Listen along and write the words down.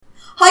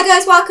Hi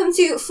guys, welcome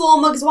to 4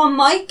 Mugs 1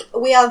 Mic.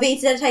 We are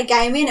VTDT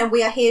Gaming and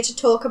we are here to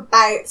talk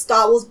about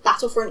Star Wars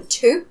Battlefront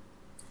 2.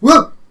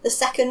 Whoa! The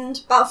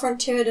second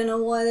Battlefront 2, I don't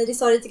know why they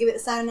decided to give it the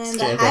same name.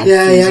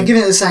 Yeah, give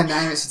it the same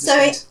name.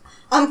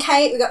 I'm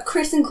Kate, we've got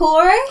Chris and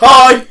Corey.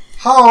 Hi!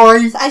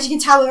 Hi! So as you can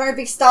tell, we're very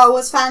big Star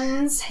Wars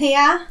fans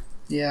here.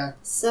 Yeah.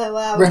 So,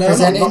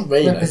 Representing. not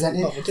really.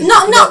 Representing.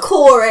 Not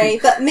Corey,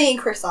 but me and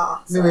Chris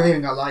are. So. We've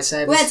even got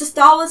lightsabers. We went to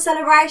Star Wars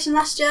Celebration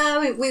last year.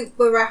 We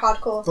were very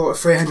hardcore. Bought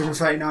a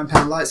 £339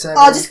 lightsaber.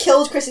 Oh, I just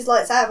killed Chris's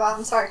lightsaber.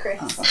 I'm sorry, Chris.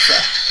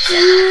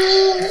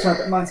 Oh, that's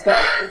fair. Mine's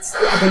better.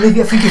 I think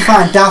you're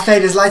fine. Darth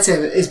Vader's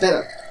lightsaber is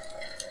better.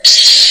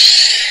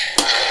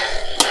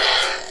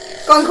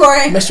 Go on,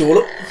 Corey. Mess you all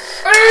up.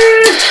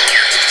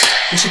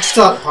 We should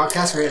start the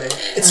podcast, really.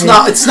 It's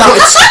not. This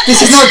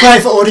is not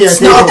great for audio.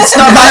 It's not about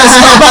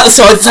the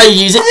side, that's how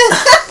you use it.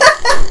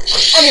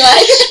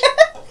 Anyway.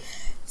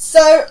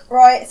 So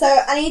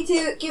I need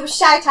to give a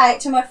shout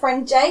out to my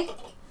friend Jake,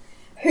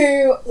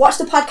 who watched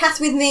the podcast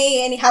with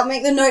me and he helped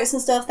make the notes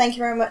and stuff. Thank you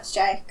very much,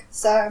 Jake.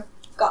 So,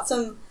 got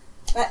some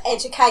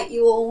educate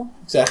you all.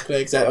 Exactly.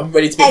 I'm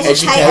ready to be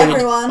Educate educated.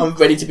 everyone. I'm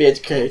ready to be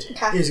educated.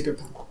 Okay. It was a good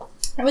panel.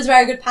 It was a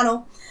very good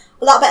panel.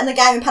 A lot better than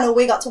the gaming panel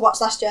we got to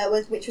watch last year,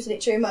 which was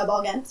literally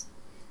mobile games.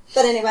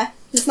 But anyway,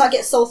 let's not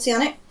get salty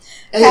on it.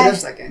 Ellie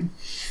loves that game.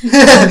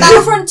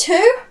 Battlefront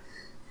 2,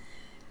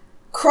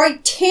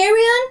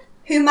 Criterion,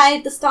 who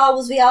made the Star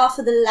Wars VR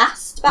for the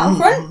last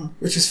Battlefront,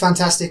 Which was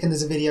fantastic, and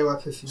there's a video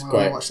up if you want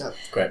to watch that.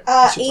 It's great.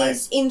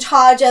 is in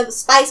charge of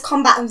space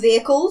combat and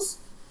vehicles.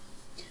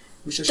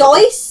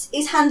 DICE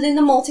is handling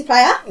the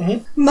multiplayer. Mm-hmm.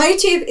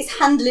 Motive is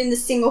handling the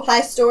single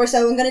player story.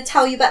 So I'm going to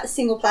tell you about the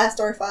single player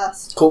story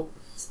first. Cool.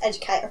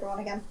 Educate everyone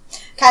again.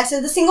 Okay, so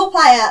the single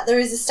player, there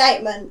is a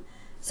statement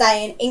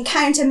saying,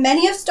 encounter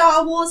many of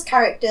Star Wars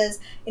characters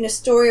in a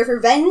story of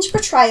revenge,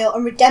 betrayal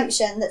and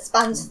redemption that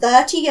spans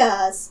 30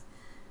 years.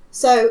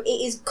 So it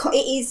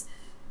is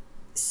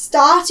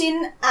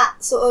starting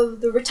at sort of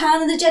the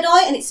Return of the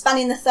Jedi and it's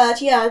spanning the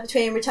 30 years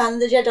between Return of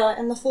the Jedi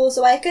and The Force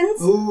Awakens.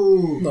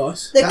 Ooh.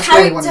 Nice. That's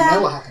where you want to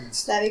know what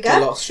happens. There we A go.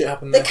 lot of shit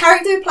happened The there.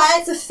 character who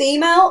plays a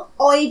female,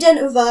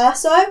 Iden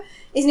Verso,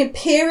 is an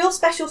Imperial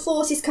Special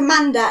Forces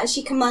commander and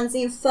she commands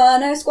the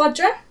Inferno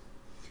Squadron.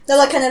 They're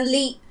like an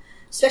elite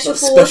Special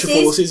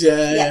Forces.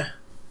 Yeah.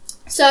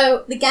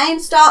 So the game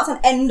starts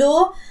on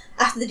Endor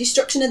after the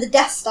destruction of the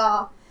Death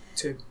Star.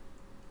 2.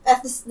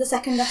 After the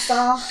second Death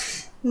Star.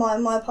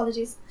 My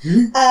apologies.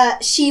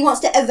 She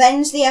wants to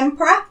avenge the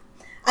Emperor,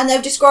 and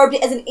they've described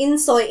it as an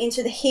insight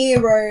into the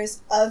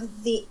heroes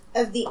of the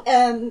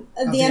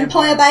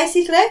Empire,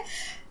 basically.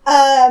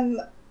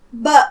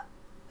 But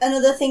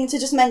another thing to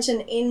just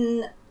mention,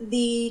 in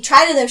the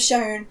trailer they've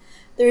shown,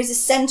 there is a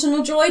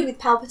Sentinel droid with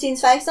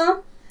Palpatine's face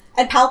on,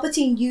 and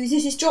Palpatine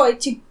uses his droid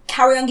to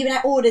carry on giving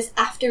out orders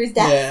after his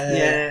death.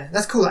 Yeah,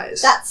 that's cool, that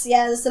is. That's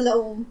a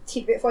little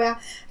tidbit for you.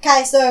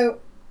 Okay, so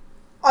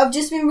I've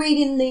just been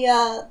reading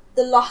the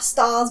Lost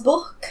Stars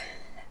book,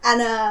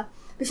 and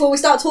before we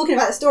start talking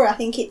about the story, I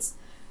think it's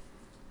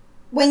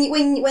when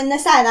they're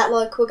saying that,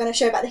 like, we're going to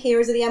show about the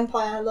heroes of the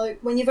Empire, like,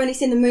 when you've only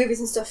seen the movies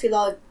and stuff, you're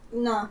like,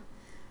 no.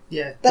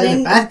 Yeah, but they're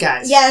the bad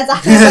guys. Yeah,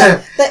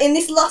 exactly. but in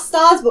this Lost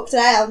Stars book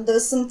today, there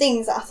was some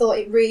things that I thought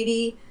it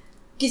really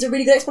gives a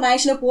really good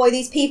explanation of why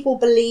these people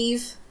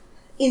believe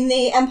in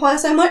the Empire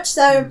so much.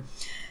 So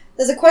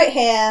there's a quote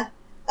here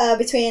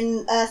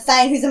between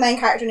Thane, who's the main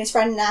character, and his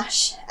friend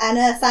Nash. And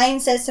Thane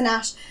says to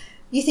Nash,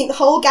 you think the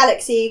whole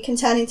galaxy can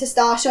turn into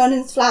starshine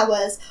and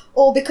flowers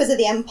all because of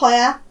the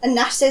Empire? And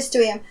Nash says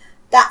to him,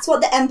 that's what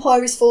the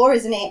Empire is for,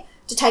 isn't it?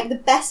 To take the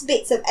best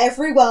bits of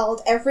every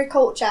world, every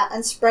culture,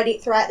 and spread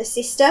it throughout the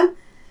system.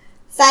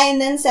 Thane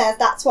then says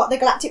that's what the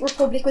Galactic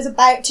Republic was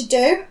about to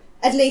do.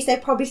 At least they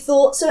probably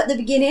thought so at the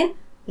beginning,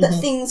 but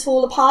things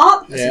fall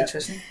apart. That's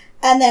interesting.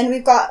 And then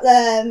we've got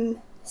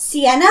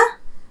Sienna.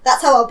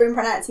 That's how I've been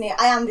pronouncing it.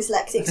 I am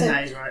dyslexic. So,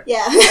 that is right.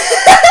 Yeah.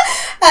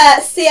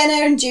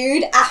 Sienna and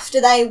Jude, after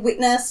they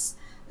witness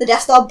the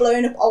Death Star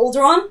blowing up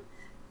Alderaan,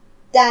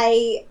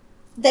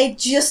 they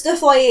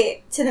justify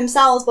it to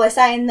themselves by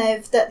saying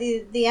that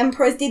the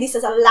Emperors did this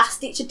as a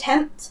last-ditch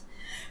attempt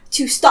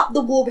to stop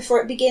the war before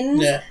it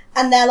begins. Yeah.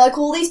 And they're like,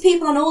 all these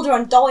people on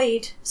Alderaan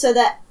died so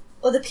that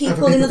other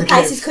people in other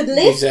places could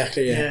live.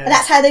 Exactly, yeah. And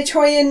that's how they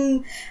try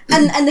and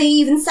they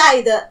even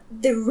say that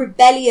the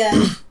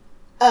rebellion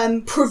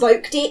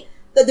provoked it,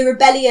 that the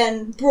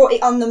rebellion brought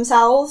it on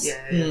themselves.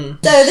 Yeah. So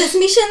there's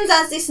missions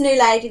as this new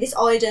lady, this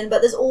Iden,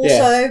 but there's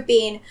also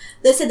they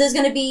said there's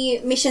going to be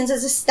missions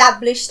as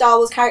established Star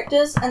Wars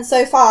characters, and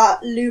so far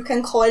Luke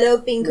and Kylo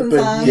have been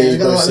confirmed. Yeah, they've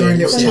got like their own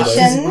little missions.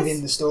 chapters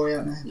within the story,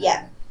 aren't they?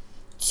 Yeah.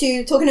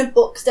 Talking of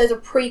books, there's a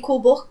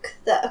prequel book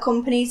that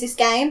accompanies this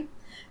game.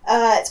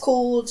 It's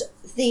called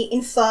The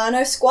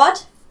Inferno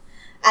Squad,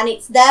 and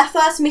it's their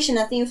first mission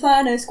as the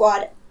Inferno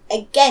Squad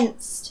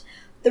against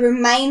the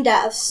remainder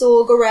of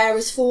Saw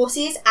Gerrera's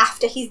forces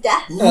after his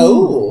death.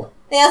 Oh.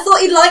 Yeah, I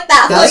thought you'd like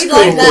that. That's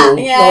like that. cool.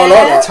 Yeah. No, I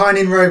like that. Tying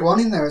in Rogue One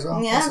in there as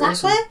well. Yeah,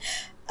 That's exactly.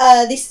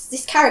 awesome.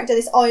 This character,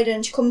 this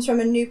Iden, she comes from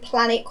a new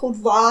planet called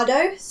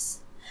Vardos,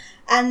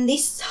 and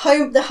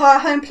her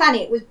home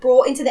planet was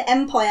brought into the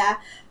Empire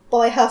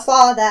by her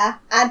father,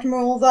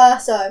 Admiral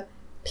Verso,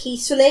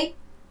 peacefully.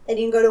 They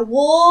didn't go to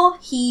war.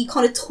 He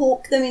kind of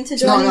talked them into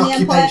joining the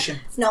Empire.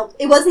 No,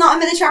 it was not a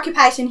military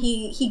occupation.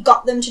 He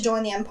got them to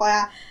join the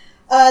Empire.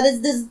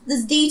 There's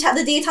the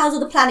details of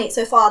the planet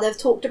so far. They've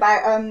talked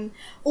about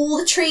all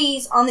the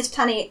trees on this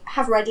planet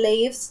have red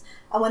leaves,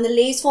 and when the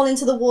leaves fall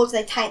into the water,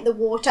 they taint the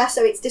water.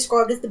 So it's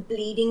described as the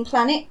bleeding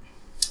planet.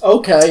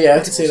 Okay, yeah, I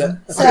can see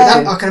that. So,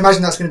 I can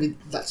imagine that's going to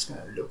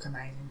look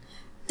amazing.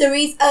 There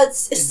is a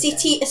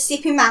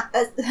city map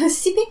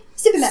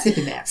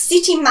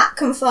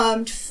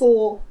confirmed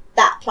for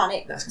that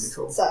planet. That's going to be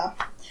cool. So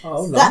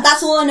nice.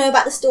 that's all I know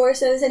about the story.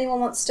 So if anyone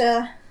wants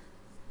to,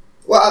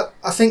 well,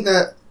 I think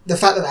that the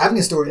fact that they're having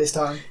a story this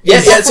time.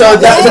 Yeah. So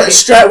that's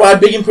straight away a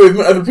big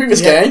improvement over the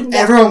previous game. Yeah.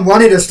 Everyone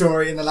wanted a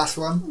story in the last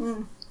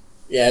one.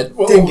 Yeah,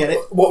 didn't get it.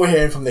 What we're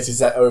hearing from this is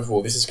that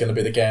overall, this is going to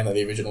be the game that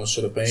the original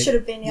should have been. Should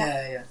have been,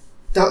 yeah. Yeah.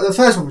 The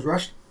first one was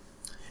rushed.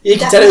 You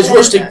can tell it was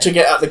rushed to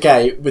get out the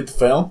gate with the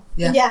film.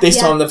 Yeah. This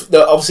time, they've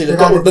got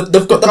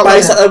the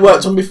base that they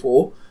worked on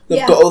before.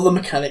 They've got all the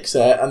mechanics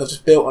there, and they've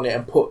just built on it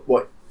and put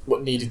what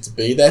needed to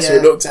be there. So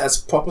it looked as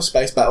proper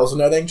space battles. I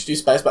know they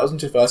introduced space battles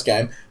into the first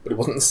game, but it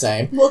wasn't the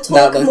same. We'll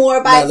talk more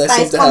about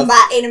space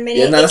combat in a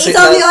minute. It's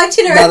on the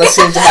itinerary. Now they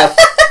seem to have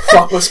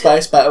proper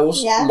space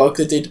battles like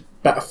they did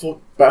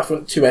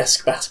Battlefront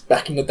 2-esque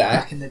back in the day.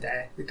 Back in the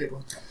day, the good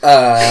one.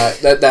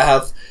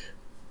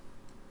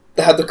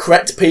 They have the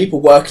correct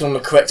people working on the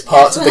correct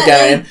parts of the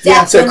game.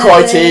 Definitely. So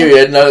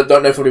Criterion, I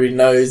don't know if anybody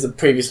knows, that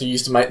previously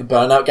used to make the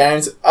Burnout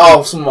games.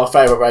 Oh, some of my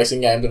favourite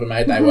racing games ever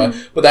made, they were.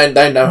 But they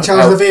know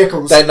how the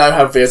vehicles. They know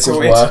how vehicles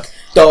work.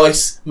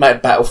 DICE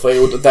make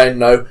Battlefield. They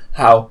know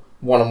how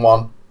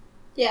one-on-one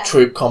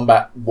troop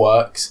combat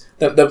works.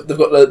 They've got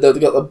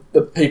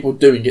the people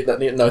doing it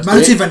that know.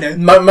 Motive, I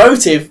know.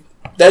 Motive.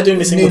 They're doing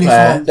the single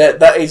player.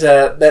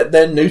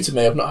 They're new to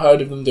me. I've not heard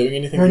of them doing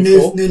anything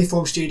before. Newly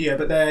formed studio,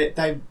 but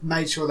they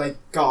made sure they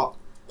got.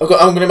 I'm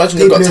going to imagine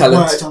they've got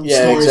talent.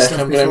 Yeah, exactly.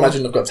 I'm going to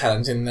imagine they've got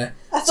talent in there.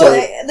 I thought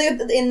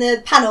in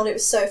the panel it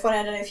was so funny.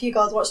 I don't know if you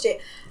guys watched it.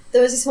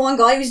 There was this one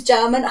guy who was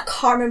German. I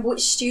can't remember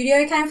which studio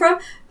he came from,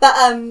 but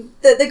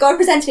the guy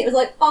presenting it was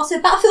like, "Oh,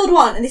 so Battlefield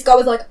 1," and this guy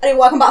was like, "I didn't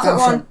work on Battlefield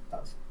 1."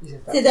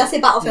 Did I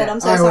say Battlefield? Yeah, I'm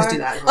so I always sorry. do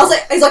that as well.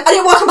 He's like, "I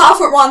didn't work on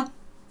Battlefield 1."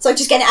 So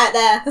just getting it out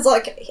there. It's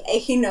like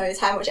he knows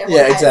how much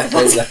everyone hates.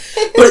 Exactly.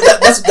 But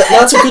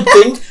that's a good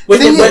thing.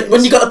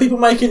 When you got the people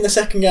making the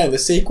second game, the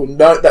sequel,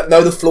 know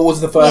the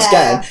flaws of the first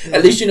game.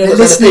 At least you know that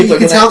they're the people. You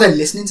can tell they're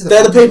listening to.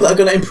 They're the people that are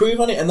going to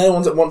improve on it, and they're the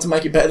ones that want to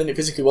make it better than it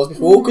physically was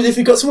before. Because if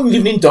you've got someone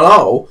living in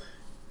Dunno,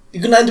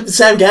 you're going to end up with the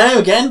same game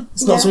again.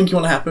 It's not something you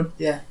want to happen.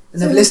 Yeah.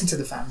 And they've listened to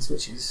the fans,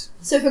 which is.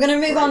 So if we're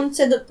going to move on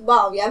to the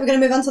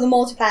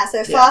multiplayer.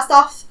 So first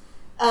off,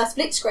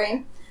 split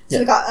screen. So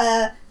we've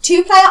got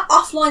 2-player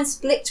offline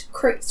split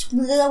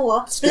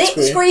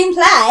screen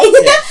play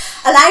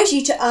allows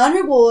you to earn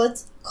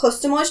rewards,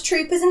 customise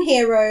troopers and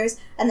heroes,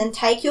 and then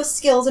take your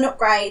skills and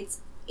upgrades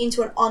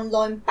into an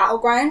online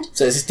battleground.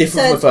 So it's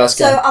different from the first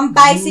game. So I'm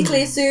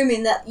basically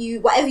assuming that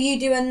whatever you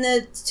do in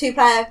the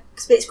 2-player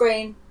split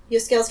screen,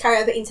 your skills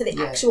carry over into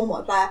the actual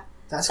multiplayer.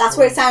 That's cool.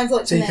 What it sounds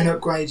like to me. So you can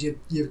upgrade your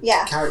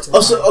character.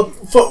 Also,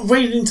 for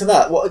reading into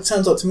that, what it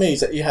sounds like to me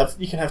is that you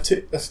can have a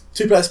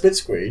 2-player split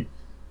screen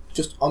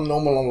just on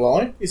normal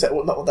online. Is that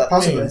what that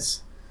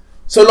means?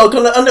 So like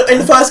in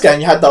the first game,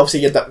 you had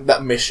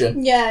that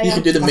mission. Yeah. You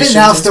could do the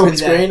mission on split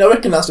screen. I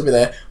reckon that'll still be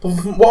there. But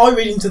from what I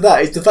read into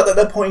that is the fact that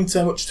they're pointing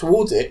so much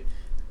towards it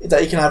is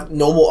that you can have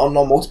normal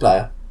online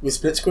multiplayer with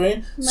split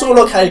screen. Maybe. Sort of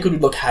like how you could do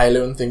like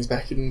Halo and things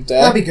back in the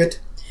day. That'd be good.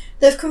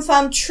 They've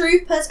confirmed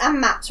troopers and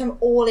maps from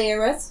all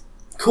eras.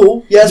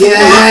 Cool.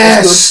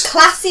 Yes.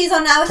 Classes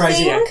are now a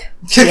Crazy, thing.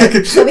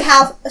 So we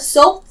have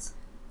assault,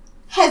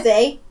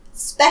 heavy,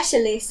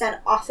 specialists and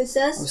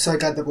officers. I'm so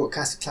glad they brought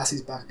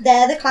classes back.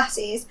 They're the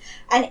classes,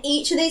 and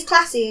each of these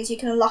classes you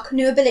can unlock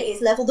new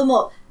abilities, level them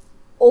up.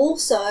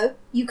 Also,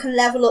 you can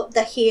level up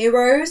the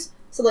heroes.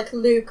 So like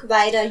Luke,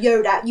 Vader,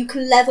 Yoda, you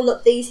can level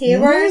up these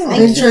heroes.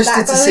 I'm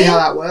interested to see how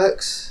that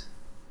works.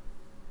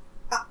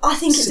 I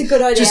think it's a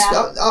good idea.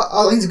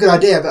 I think it's a good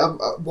idea,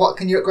 but what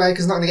can you upgrade?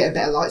 Because it's not going to get a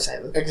better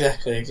lightsaber.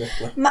 Exactly.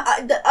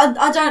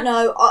 I don't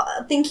know.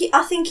 I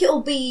think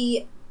it'll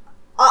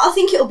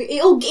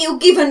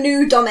give a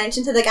new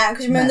dimension to the game,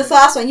 because remember the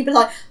first one you'd be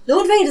like,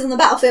 Lord Vader's on the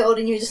battlefield,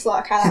 and you're just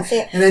like, okay, that's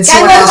it. And then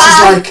someone else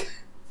is like,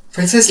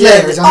 Princess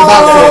Leia is on the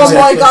battlefield.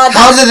 Oh my god!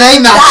 How do they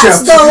match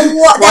up?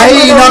 Why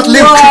are you not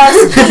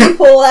Luke?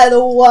 People, they're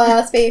the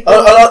worst people.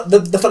 I like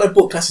the fact they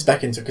brought classes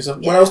back into it, because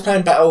when I was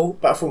playing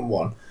Battlefront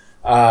 1,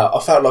 I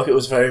felt like it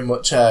was very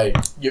much a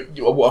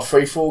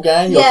free-for-all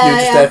game. You're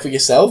just there for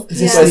yourself.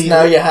 Whereas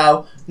now you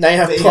have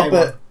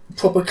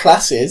proper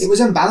classes. It was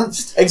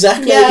unbalanced.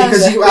 Exactly.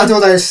 Because you had all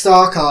those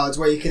star cards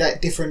where you could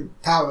get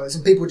different powers,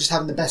 and people were just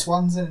having the best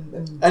ones.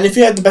 And if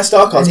you had the best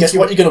star cards, guess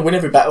what? You're going to win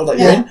every battle that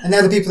you're in. And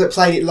they're the people that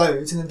played it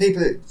loads, and the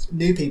people that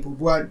new people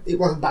weren't. It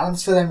wasn't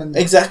balanced for them. And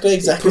exactly.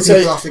 Put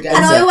people off again.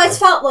 And I always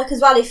felt like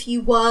as well, if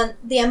you weren't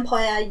the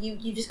Empire,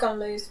 you just gonna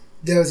lose.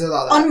 There was a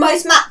lot of that. On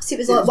most maps, it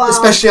was like, wow.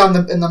 Especially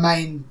in the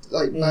main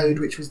mode,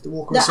 which was the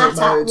Walker Assault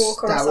mode.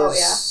 Walker that Assault,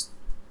 was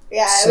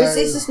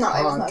it's just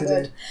not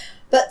good.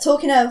 But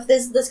talking of,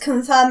 there's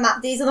confirmed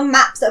map. These are the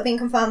maps that have been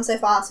confirmed so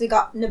far. So we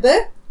got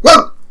Naboo.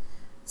 Whoa!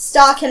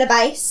 Starkiller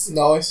Base.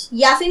 Nice.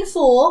 Yavin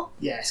 4.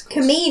 Yes,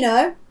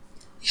 Kamino.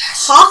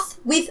 Yes. Hoth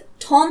with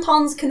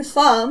Tauntauns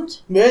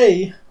confirmed.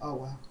 Me. Oh,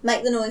 wow.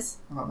 Make the noise.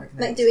 I'm not making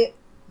that. Do it.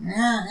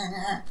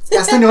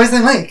 That's the noise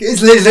they make.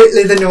 It's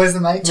literally the noise they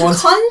make.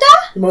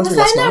 Takonda? Am I saying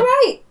last that night.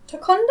 right?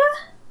 Takonda?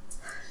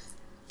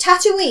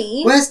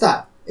 Tatooine? Where's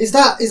that? Is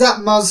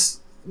that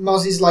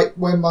Moz's, like,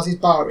 where Moz's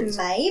bar is?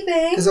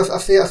 Maybe. Because I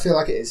feel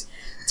like it is.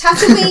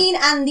 Tatooine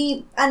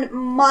and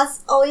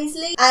Maz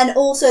Eisley, and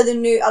also the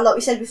new, like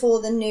we said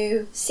before, the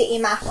new city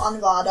map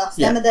on Vardos.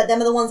 Yeah.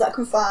 Them are the ones that are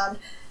confirmed.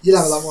 You'll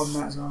have a lot more than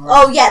that as well,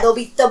 right? Oh yeah, there'll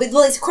be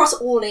well, it's across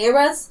all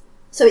eras.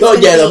 So it's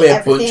There'll be a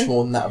everything. bunch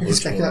more than that. You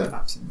speculate the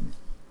maps.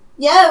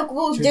 Yeah,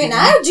 we'll do it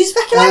now. Do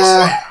speculation.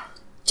 Uh,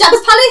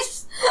 Jabba's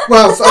Palace.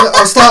 Well,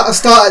 I'll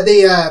start at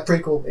the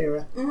prequel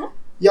era. Mm-hmm.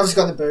 You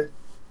obviously got Naboo.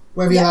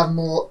 Whether you'll have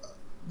more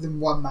than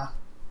one map.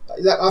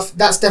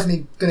 That's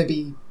definitely going to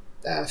be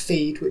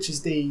Feed, which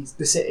is the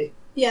city.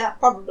 Yeah,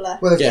 probably.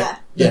 Well,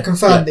 they've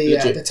confirmed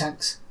the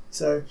tanks.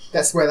 So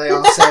that's where they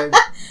are. So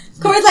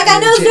Corey's like, I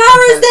know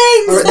Zara's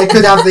things! Or they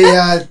could have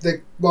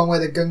the one where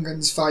the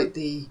Gungans fight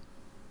the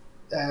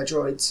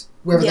droids.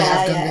 Whether they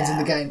have Gungans in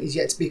the game is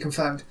yet to be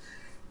confirmed.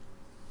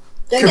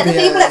 Don't get the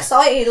people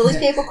excited. All these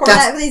people crying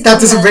out for these That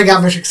doesn't bring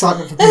out much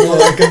excitement for people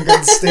like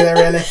Gungans, do they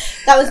really?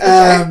 That was the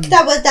joke.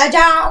 That was the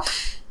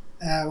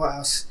joke. What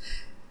else?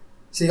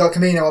 So you got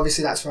Kamino,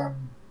 obviously that's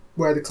from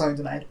where the clones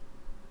are made.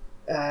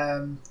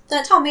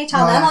 Don't tell me,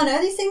 tell them. I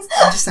know these things.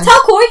 Tell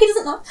Corey, he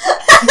doesn't know.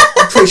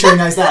 I'm pretty sure he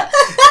knows that.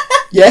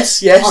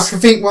 Yes. I can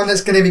think one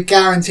that's going to be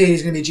guaranteed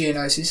is going to be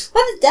Geonosis.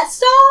 What, the Death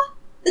Star?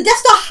 The Death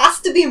Star has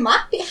to be a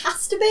map. It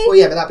has to be. Well,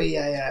 yeah, but that'd be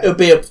It'll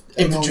be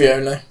infantry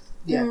only.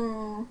 Yeah.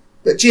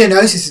 But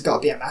Geonosis has got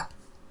to be a map.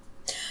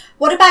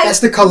 What about... That's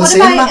the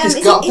Colosseum map.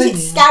 It's got to be.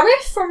 Is it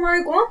Scarif from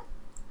Rogue One?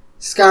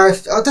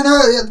 Scarif. I don't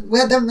know. We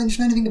haven't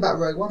mentioned anything about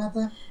Rogue One, have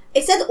they?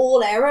 It said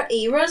all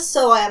eras,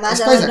 so I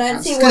imagine I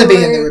don't see. It's going to be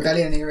in the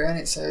Rebellion era, isn't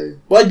it? So.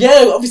 Well,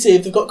 yeah. Obviously,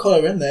 if they've got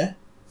Kylo in there,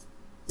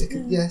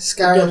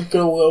 Scarif.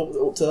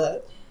 Go up to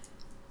that.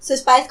 So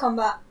space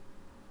combat,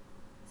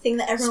 thing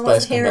that everyone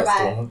wants to hear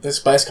about. The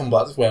space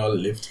combat is where I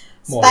lived.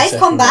 Space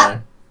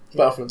combat.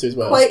 Battlefront 2 as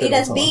well. Quoted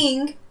as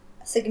being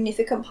a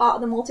significant part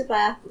of the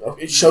multiplayer.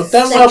 It should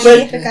damn well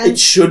be. It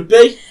should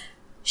be.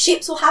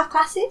 Ships will have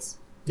classes.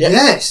 Yep.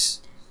 Yes.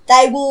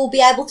 They will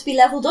be able to be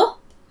leveled up.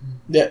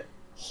 Yeah.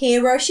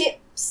 Hero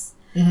ships.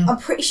 Mm-hmm. I'm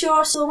pretty sure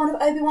I saw one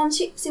of Obi-Wan's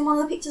ships in one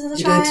of the pictures of the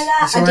You trailer. did.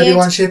 You saw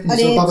Obi-Wan's ship and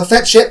you saw Boba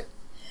Fett's ship.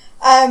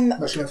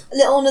 Much love.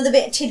 Little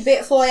another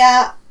tidbit for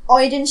you.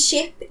 Iden's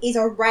ship is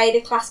a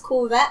Raider class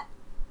Corvette.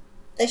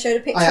 They showed a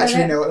picture of it. I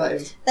actually know what that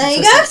is. There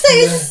you go.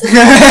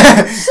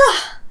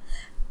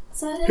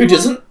 So Who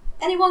doesn't?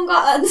 Anyone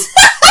got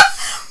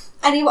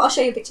I'll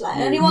show you a picture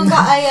later. Anyone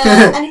got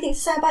anything to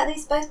say about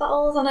these space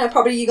battles? I know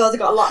probably you guys have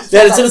got a lot to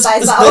say about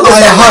space battles.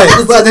 I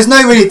hope. Well, there's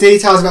no really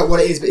details about what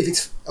it is, but if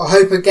it's, I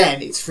hope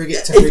again it's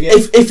frigate to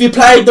frigate. If you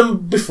played them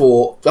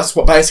before, that's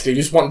what basically you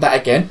just want that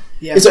again.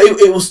 Yeah.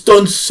 It was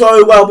done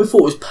so well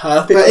before, it was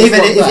perfect. But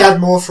even if you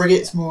had more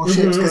frigates, more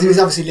ships, because it was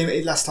obviously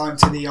limited last time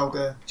to the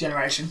older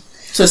generation.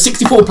 So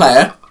 64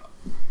 player.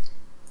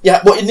 Yeah,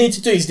 what you need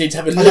to do is you need to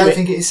have a limit. I don't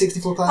think it is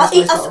 64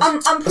 players.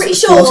 I'm pretty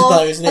sure. 40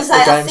 player, isn't it?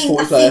 I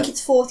think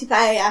it's 40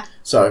 player, yeah.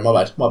 Sorry,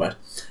 my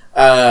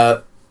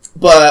bad.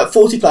 But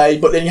 40 player,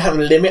 but then you have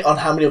a limit on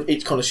how many of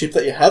each kind of ship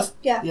that you have.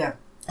 Yeah.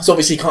 So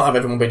obviously you can't have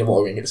everyone being a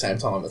Y-Wing at the same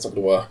time, that's not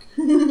going to work.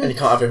 And you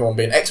can't have everyone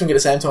being X-Wing at the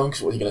same time,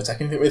 because what are you going to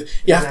attack anything with?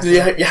 You have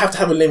to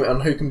have a limit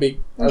on who can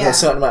be a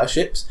certain amount of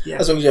ships,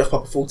 as long as you have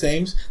proper full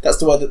teams. That's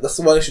the way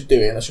they should do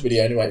it, and that should be the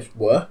only way it should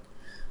work.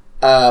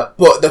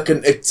 But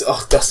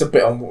that's the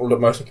bit I'm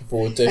most looking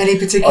forward to. Any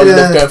particular I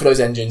love going for those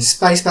engines.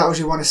 Space battles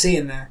you want to see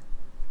in there?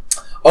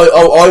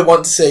 I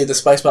want to see the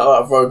space battle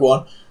out of Rogue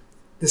One.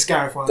 The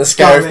Scarif one. The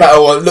Scarif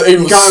battle one. Look, it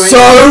was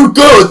so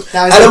good.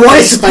 And I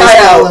wanted to play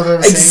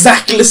out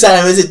exactly the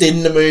same as it did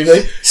in the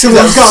movie.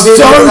 Someone's got to be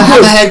so the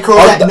hammerhead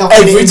Corvette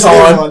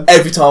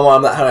every time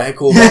I'm that hammerhead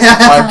Corvette,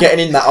 I'm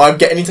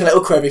getting into a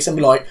little crevice and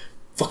be like,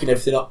 fucking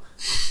everything up.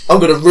 I'm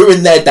going to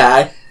ruin their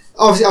day.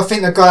 Obviously, I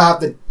think they've got to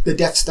have the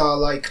Death Star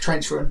like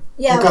trench run.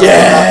 Yeah. Got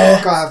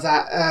to have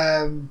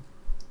that.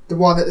 The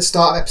one at the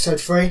start of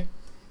episode 3.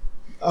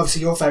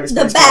 Obviously, your favourite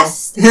space The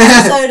best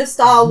episode of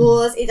Star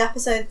Wars is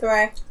episode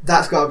 3.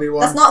 That's got to be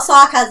one. That's not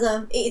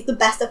sarcasm. It is the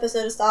best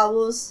episode of Star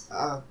Wars.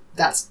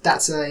 That's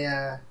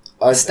a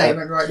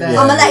statement right there. I'm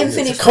going to let him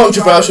finish. It's a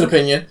controversial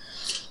opinion.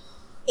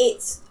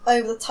 It's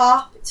over the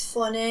top. It's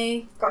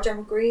funny. Got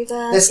General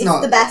Grievous. It's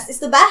the best. It's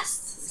the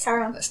best.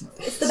 Carry on. It's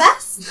the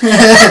best.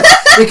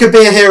 We could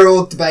be here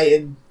all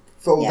debating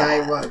for all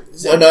day.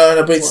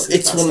 No, but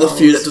it's one of the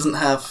few that doesn't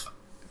have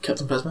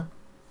Captain Phasma.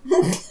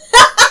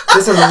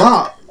 There's a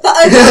lot. But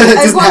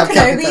Obi-Wan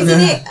Kenobi's in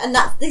it, and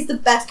he's the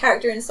best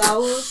character in Star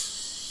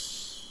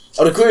Wars.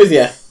 I'd agree with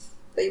you.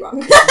 But you're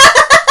wrong.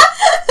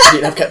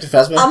 You didn't have Captain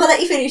Phasma. I'm gonna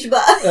let you finish,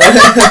 but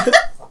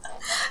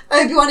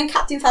Obi-Wan and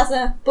Captain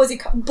Phasma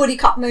buddy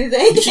cop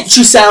movie.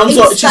 She sounds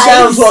like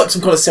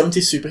some kind of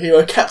 70s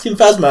superhero. Captain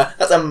Phasma,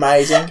 that's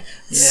amazing.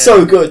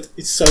 So good.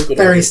 It's so good.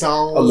 Very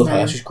Star Wars. I love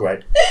her. She's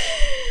great.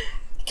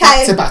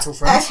 Okay. To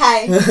Battlefront.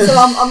 Okay. So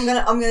I'm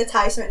gonna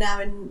tell you something now,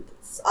 and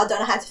I don't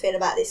know how to feel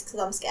about this because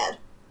I'm scared.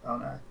 Oh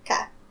no.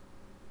 Okay.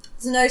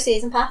 There's no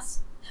season pass.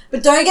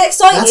 But don't get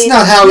excited. That's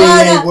not how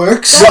EA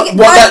works. What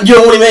that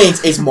only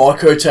means is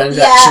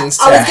microtransactions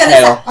to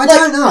hell. I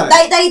don't know.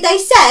 They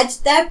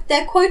said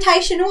their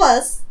quotation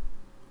was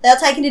they're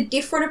taking a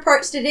different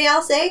approach to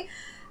DLC.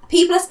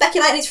 People are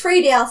speculating it's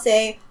free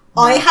DLC.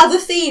 No. I have a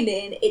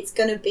feeling it's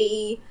gonna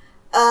be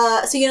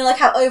so you know like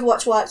how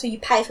Overwatch works where you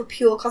pay for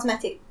pure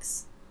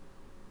cosmetics.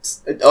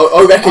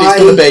 I reckon it's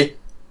gonna be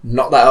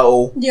not that at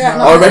all.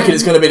 Yeah, I reckon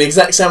it's going to be the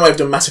exact same way we've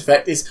done Mass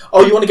Effect. Is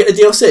you want to get the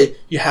DLC?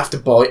 You have to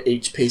buy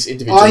each piece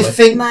individually.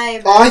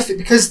 I think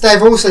because they've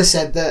also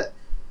said that,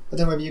 I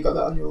don't know whether you got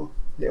that on your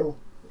little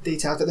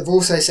details, but they've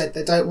also said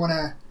they don't want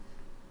to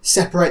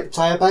separate the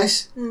player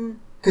base.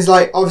 Because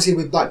like obviously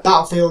with like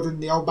Battlefield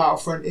and the old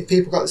Battlefront, if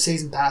people got the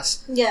season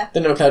pass, they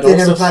never play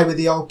with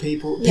the old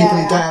people. People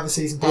who don't have a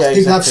season pass.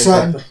 People have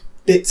certain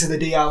bits of the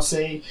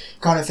DLC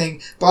kind of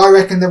thing. But I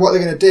reckon that what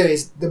they're going to do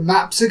is the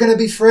maps are going to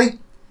be free.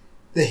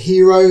 The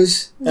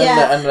heroes and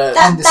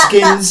the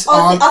skins.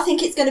 I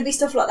think it's going to be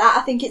stuff like that.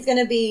 I think it's going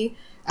to be,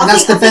 and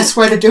that's the best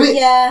way to do it.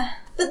 Yeah,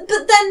 but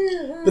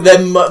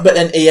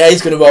then EA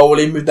is going to roll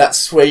in with that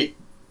sweet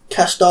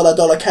cash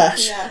dollar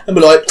cash and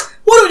be like,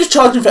 why don't we just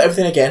charge them for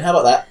everything again? How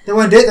about that? They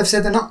won't do it. They've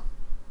said they're not.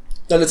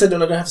 No, they said they're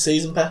not going to have a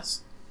season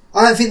pass.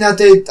 I don't think they'll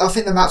do. I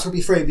think the maps will be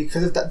free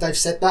because of that. They've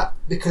said that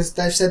because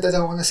they've said they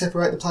don't want to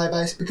separate the player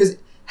base because.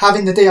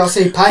 Having the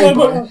DLC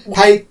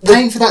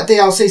paying for that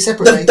DLC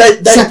separately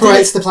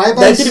separates the player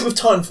base. They did it with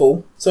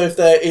Titanfall, so if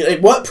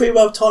it worked pretty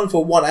well with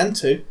Titanfall 1 and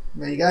 2.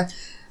 There you go.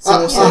 So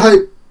I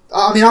hope.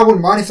 I mean, I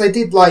wouldn't mind if they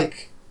did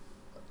like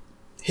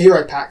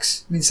hero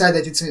packs. I mean, say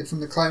they did something from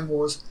the Clone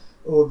Wars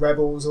or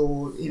Rebels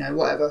or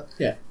whatever.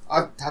 Yeah,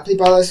 I'd happily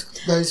buy those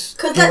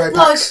hero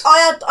packs.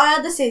 I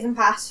had the season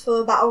pass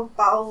for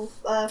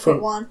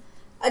Battlefront 1.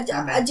 I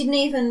didn't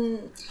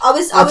even. I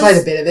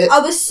played a bit of it. I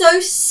was so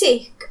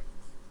sick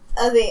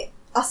of it.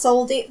 I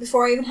sold it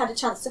before I even had a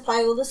chance to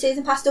play all the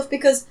season pass stuff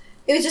because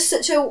it was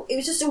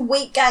just a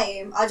weak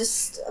game. I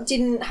just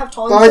didn't have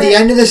time. By the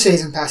end of the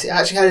season pass, it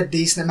actually had a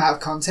decent amount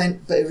of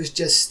content, but it was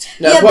just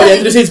by the end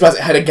of the season pass,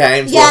 it had a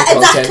game.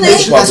 Exactly.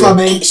 That's what I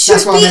mean.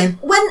 That's what I mean.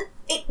 When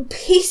it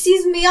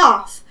pisses me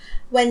off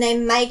when they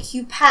make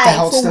you pay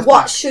for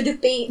what should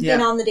have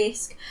been on the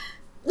disc.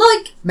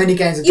 Like many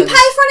games have you pay for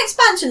an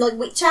expansion, like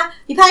Witcher.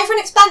 You pay for an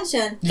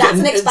expansion. That's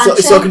an expansion.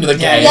 It's talking to the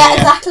game. Yeah,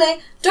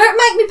 exactly. Don't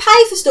make me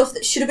pay for stuff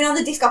that should have been on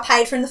the disc I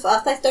paid for in the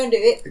first place. Don't do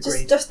it.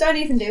 Just don't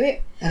even do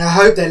it. And I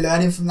hope they're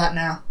learning from that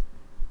now.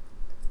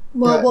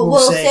 Well, we'll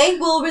see.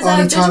 We'll reserve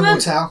Only time judgment.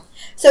 will tell.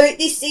 So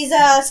this is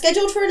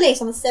scheduled for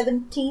release on the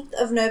 17th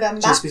of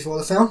November. Just before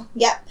the film.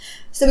 Yep.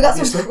 So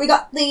we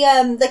got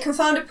the they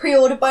confirmed a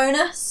pre-order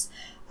bonus.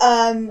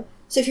 So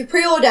if you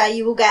pre-order,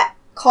 you will get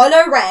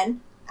Kylo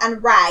Ren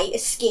and Rey a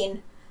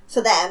skin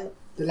for them.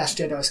 The Last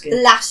Jedi skin.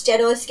 The Last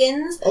Jedi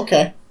skins.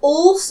 Okay.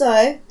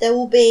 Also, there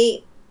will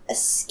be a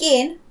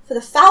skin for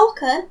the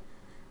Falcon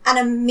and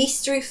a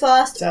mystery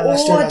First Order.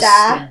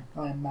 Skin,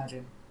 I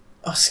imagine.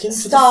 A skin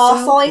for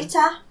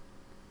Starfighter.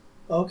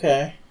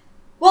 Okay.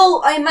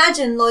 Well, I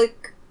imagine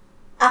like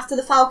after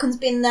the Falcon's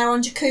been there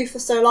on Jakku for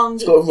so long,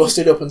 it's got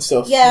rusted up and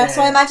stuff. Yeah,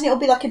 so I imagine it'll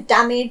be like a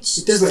damaged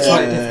it does look skin.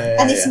 slightly different.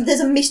 And there's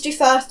a mystery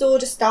First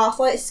Order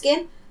Starfighter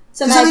skin.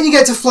 So does that mean you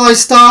get to fly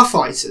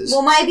starfighters?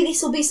 Well, maybe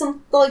this will be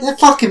some like they're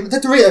fucking the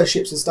Dorito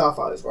ships are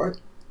starfighters, right?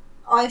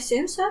 I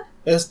assume so.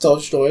 There's Star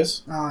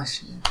Destroyers. Oh,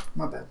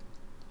 my bad.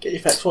 Get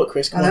your facts right,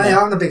 Chris. Come I know,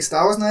 I'm a big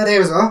Star Wars nerd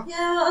here as well.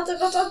 Yeah,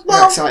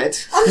 well, I'm excited.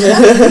 I'm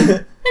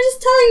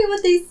just telling you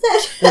what they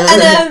said.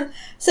 And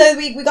so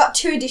we got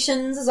 2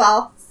 editions as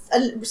well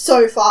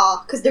so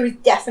far because there is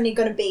definitely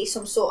going to be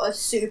some sort of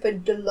super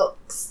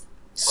deluxe.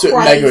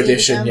 Mega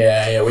edition,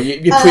 yeah. Well,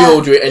 you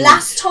pre-order it, and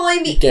last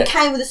time it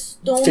came with a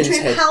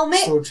Stormtrooper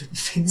helmet.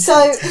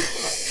 So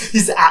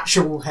his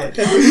actual head.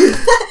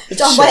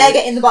 John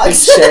Boyega in the box.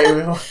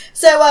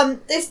 So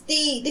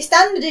the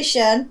standard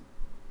edition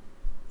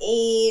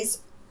is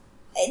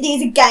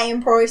these are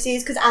game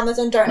prices because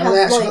Amazon don't have.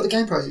 They actually got the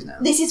game prices now.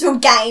 This is from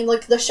Game,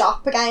 like the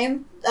shop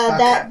game.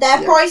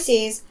 Their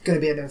prices. Going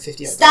to be another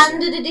 $50.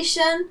 Standard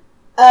edition.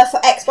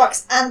 For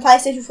Xbox and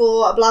PlayStation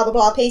 4, blah blah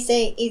blah,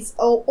 PC is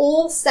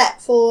all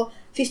set for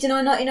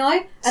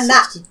 $59.99, and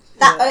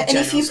and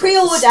if you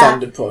pre-order,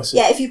 standard prices.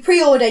 Yeah, if you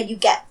pre-order, you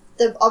get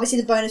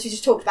obviously the bonus we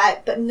just talked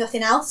about, but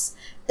nothing else.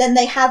 Then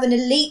they have an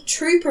Elite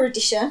Trooper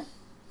edition,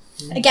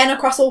 again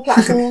across all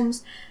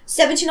platforms,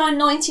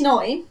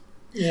 $79.99.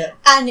 Yeah,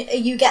 and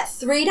you get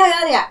 3-day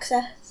early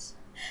access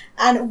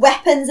and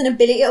weapons and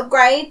ability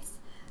upgrades.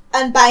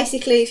 And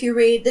basically, if you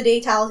read the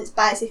details, it's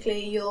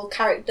basically your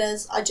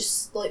characters are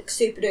just like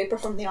super duper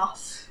from the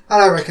off. I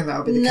don't reckon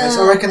that'll be the case.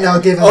 I reckon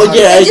they'll give them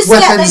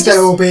weapons that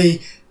will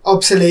be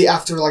obsolete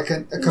after like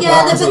a couple of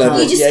Yeah, hours.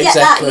 but you just Yeah, get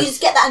exactly. that. You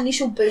just get that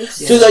initial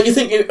boost. Yeah. So like you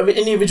think in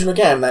the original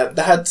game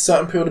they had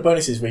certain pre-order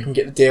bonuses where you can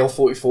get the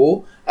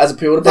DL44 as a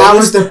pre-order bonus. That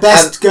was the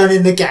best gun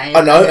in the game.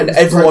 I know, and it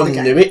everyone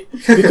knew it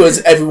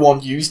because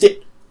everyone used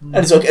it. And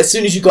it's like as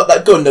soon as you got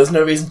that gun, there was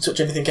no reason to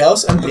touch anything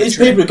else. And these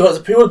people who got it as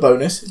a pre-order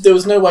bonus, there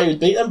was no way you'd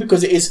beat them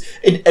because it is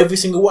in every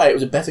single way. It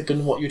was a better gun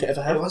than what you'd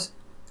ever have. It was.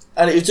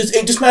 And it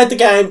just made the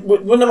game.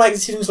 When they make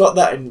decisions like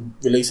that in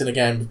releasing a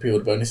game with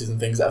pre-order bonuses and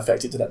things that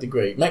affect it to that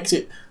degree, it makes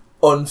it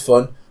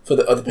unfun for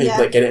the other people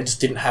that get it and just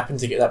didn't happen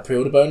to get that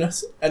pre-order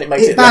bonus, and it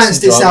makes it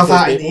balanced itself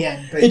out in the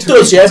end. It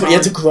does, yeah, but you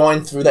had to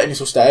grind through that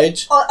initial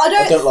stage.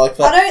 I don't like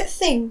that. I don't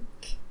think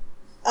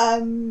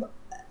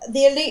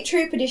the Elite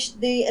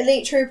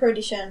Trooper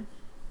edition.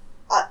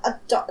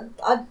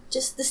 I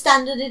just the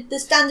standard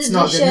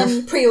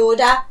edition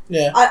pre-order.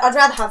 Yeah, I'd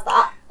rather have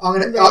that.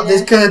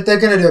 They're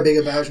gonna do a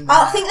bigger version.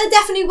 I think they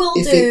definitely will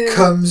if it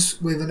comes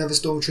with another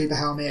Stormtrooper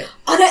helmet.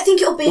 I don't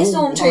think it'll be a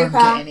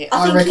Stormtrooper.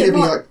 I reckon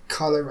it'll be like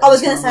Kylo Ren's. I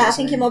was gonna say I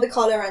think it might be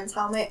Kylo Ren's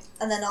helmet,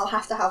 and then I'll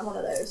have to have one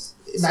of those.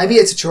 Maybe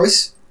it's a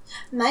choice.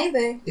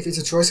 Maybe if it's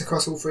a choice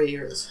across all 3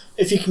 eras.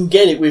 If you can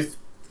get it with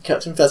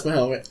Captain Phasma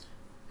helmet.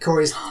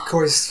 Corey's.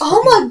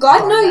 Oh my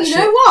god! No, you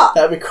know what?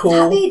 That'd be cool.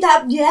 That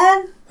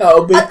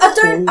would be. I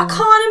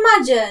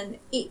can't imagine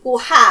it will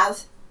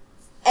have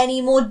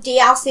any more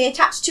DLC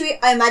attached to it.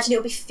 I imagine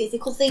it'll be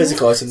physical things.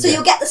 Physical items. So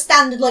you'll get the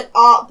standard like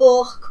art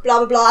book, blah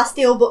blah blah,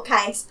 steel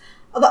bookcase.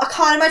 But I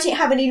can't imagine it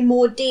having any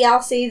more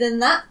DLC than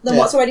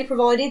what's already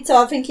provided.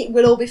 So I think it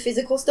will all be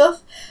physical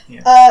stuff.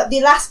 Yeah.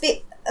 The last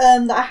bit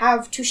that I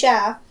have to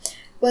share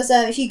was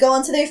if you go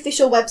onto the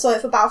official website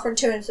for Battlefront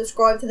 2 and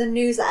subscribe to the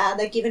newsletter,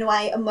 they're giving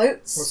away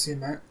emotes. What's the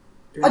emote?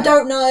 I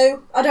don't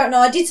know.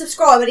 I did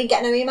subscribe. I didn't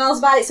get no emails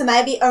about it, so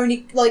maybe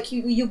only like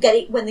you get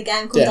it when the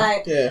game comes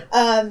out. Yeah.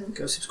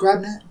 Go subscribe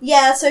now.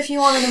 Yeah. So if you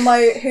want an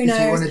emote, who knows?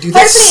 If you want to do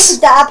Hopefully this it's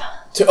a dab.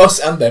 To us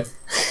and them.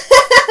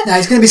 No,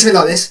 it's going to be something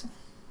like this.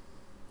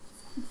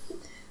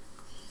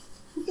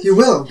 You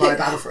will buy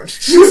Battlefront.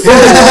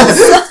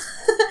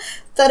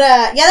 But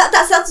yeah,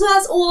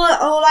 that's all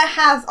I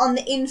have on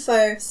the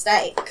info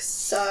stakes.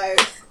 So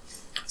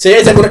yeah,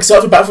 is everyone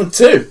excited for Battlefront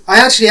 2? I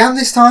actually am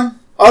this time.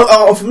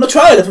 From the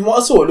trailer, from what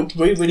I saw, it looked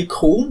really, really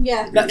cool.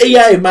 Yeah. Now,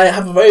 EA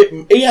have a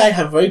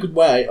very good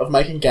way of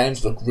making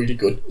games look really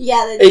good.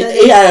 Yeah.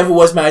 EA have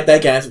always made their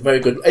games very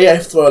good. EA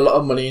throw a lot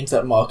of money into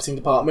that marketing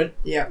department.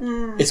 Yeah.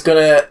 It's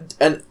gonna,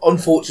 and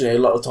unfortunately,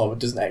 a lot of the time it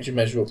doesn't actually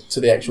measure up to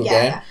the actual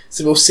game.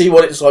 So we'll see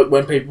what it's like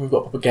when people have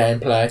got proper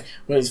gameplay,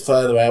 when it's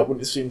further out,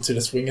 when it's into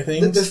the swing of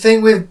things. The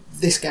thing with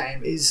this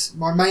game is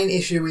my main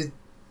issue with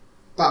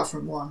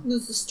Battlefront 1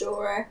 was the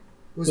story.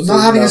 Was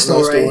not having a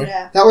story.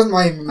 Yeah. That wasn't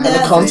my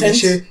main content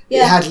issue.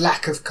 Yeah. It had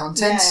lack of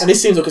content. Yeah. And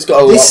this seems like it's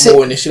got a lot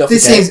more initially off the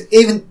game. This seems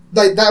even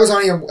like that was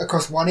only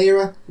across one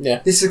era.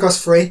 Yeah. This is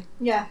across 3.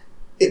 Yeah.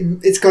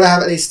 It's got to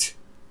have at least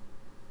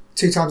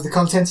 2 times the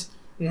content.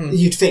 Mm-hmm.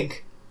 You'd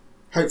think,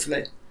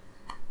 hopefully,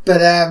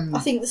 but I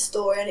think the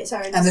story on its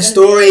own. And the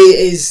story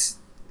is,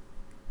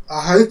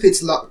 I hope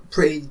it's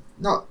pretty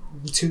not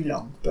too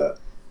long, but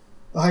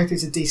I hope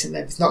it's a decent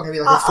length. It's not going to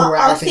be like a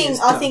 4-hour thing.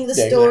 I think the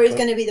story is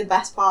going to be the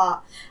best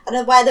part, and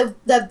the way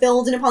they're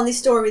building upon this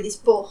story with this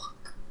book.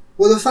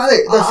 Well, the fact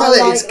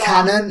that it's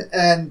canon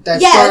and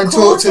they've gone and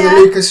talked to the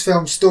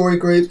Lucasfilm story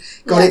group,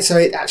 got it so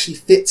it actually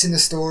fits in the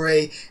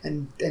story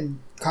and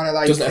kind of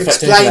like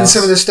explain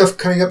some of the stuff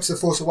coming up to the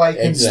Force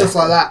Awakens, stuff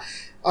like that.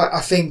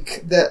 I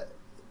think that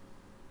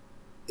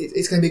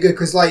it's going to be good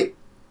because like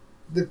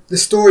the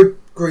story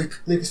group,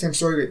 Lucasfilm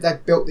story group,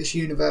 they've built this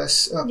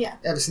universe up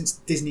ever since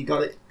Disney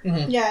got it.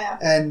 Mm-hmm. Yeah.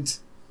 And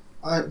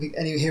I don't think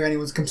hear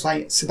anyone's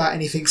complaints about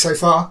anything so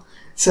far.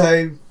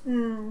 So,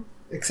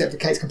 except for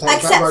Kate's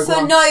complaint about Rogue One. Except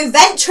for no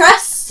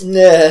Ventress.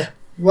 Yeah.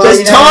 Well,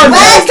 there's time.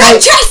 Where's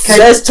Ventress?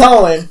 There's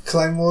time.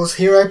 Clone Wars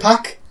hero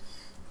pack.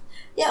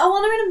 Yeah, I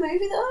want her in a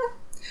movie though.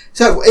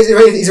 So, is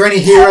there any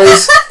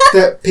heroes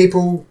that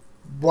people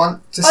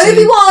want to see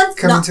Obi-Wan,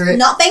 come into it?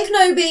 Not Ben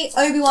Kenobi,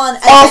 Obi-Wan.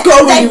 I've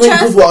got a really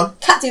good one.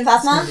 Captain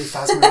Phasma. It's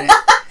going to be Phasma, innit?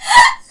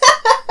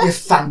 You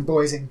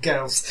fanboys and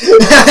girls.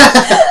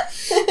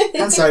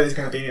 And Solo's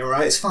going to be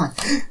alright, it's fine.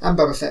 And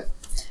Boba Fett.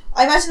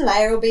 I imagine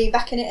Leia will be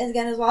back in it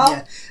again as well.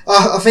 Yeah.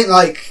 I think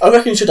like... I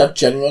reckon you should have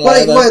General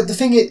Leia. Well, the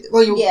thing is...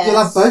 Well, you'll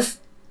have both.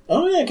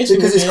 Oh yeah, I guess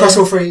because it's cross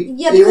all 3.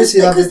 Yeah,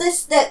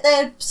 because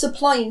they're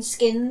supplying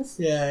skins.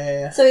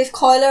 Yeah. So if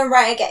Kylo and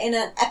Rey are getting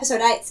an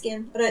Episode 8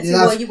 skin, I don't see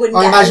why you wouldn't.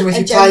 I imagine if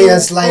you play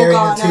as Leia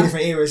Organa. in 2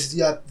 different eras,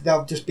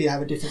 they'll just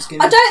have a different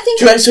skin. I don't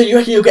think. So you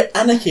reckon you'll get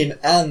Anakin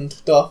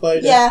and Darth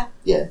Vader? Yeah.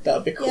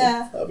 That'd be cool.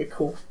 Yeah. That'd be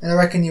cool. And I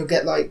reckon you'll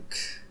get like.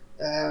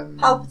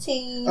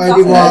 Palpatine,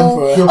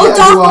 Obi-Wan.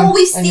 Darth Maul.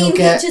 We've seen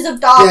pictures of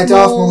Darth Maul. Yeah,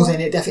 Darth Maul's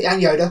in it definitely,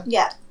 and Yoda.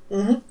 Yeah.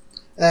 Mhm.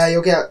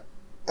 You'll get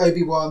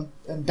Obi-Wan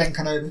and Ben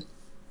Kenobi.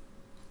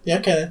 Yeah,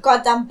 okay then.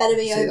 Goddamn, better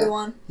be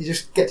Obi-Wan. You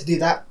just get to do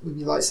that with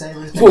your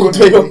lightsabers. Walk to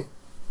people.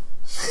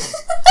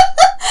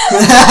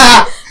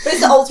 But it's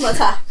the ultimate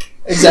attack.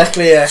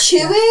 Exactly, yeah.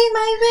 Chewie,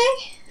 maybe?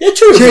 Yeah,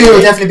 Chewie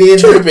will definitely be in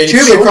there. Chewie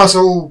Chewie across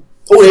all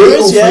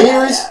eras, three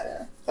yeah. eras.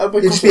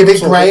 It'll just be a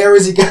bit grayer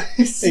as he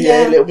goes.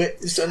 Yeah, a little bit.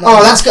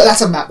 Oh,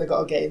 that's a map they've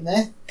got to get in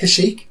there.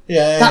 Kashyyyk.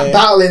 Yeah. That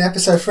battle in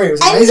episode 3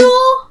 was amazing.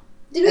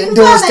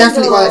 Endor's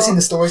definitely, well, it's in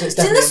the story, so it's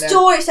definitely in the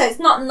story, so it's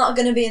not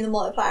going to be in the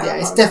multiplayer. Yeah,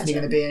 it's definitely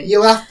going to be in it.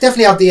 You'll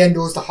definitely have the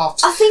Endors, the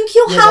Hoths. I think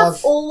you'll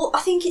have all. I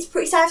think it's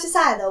pretty safe to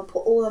say they'll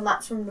put all the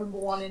maps from number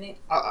 1 in it.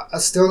 I'm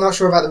still not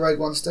sure about the Rogue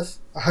One stuff.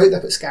 I hope they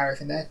put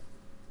Scarif in there.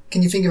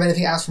 Can you think of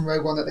anything else from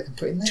Rogue One that they can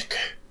put in there?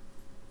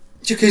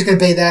 Jakku's going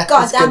to be there.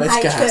 God damn,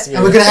 Jakku.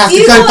 And we're going to have to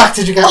go back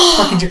to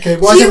fucking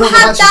Jakku. Why you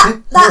had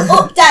that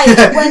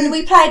update when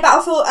we played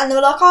Battlefield and they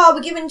were like, oh,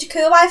 we're giving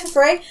Jakku away for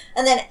free.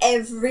 And then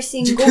every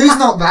single Jakku's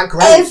not that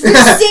great. Every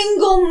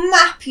single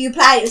map you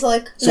play, it was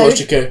like, so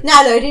what's Jakku?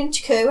 Now loading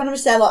Jakku. And I'm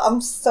just there like, I'm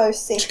so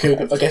sick.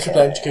 Jakku, I guess we're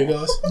playing Jakku,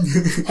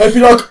 guys. Hope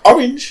you like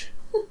orange.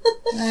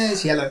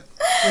 It's yellow.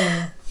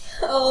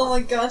 Oh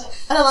my god.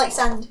 And I like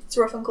sand. It's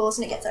rough and coarse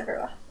and it gets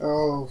everywhere.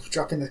 Oh,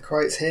 dropping the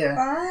quotes here.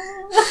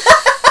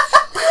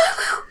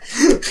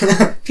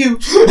 Pew.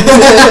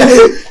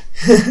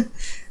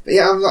 But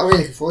yeah, I'm really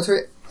looking forward to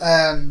it. What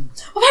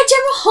about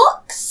General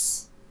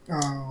Hux?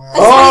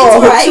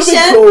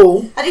 That's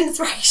cool. I did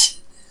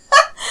inspiration.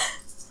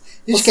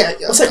 You just get.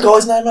 What's that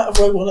guy's name out of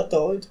Rogue One that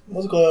died?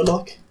 What's the guy I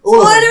like?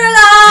 Spoiler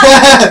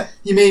alert!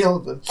 You mean all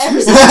of them?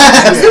 Every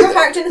single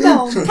character in the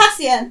film.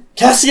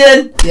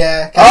 Cassian.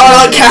 Yeah.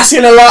 I like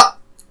Cassian a lot.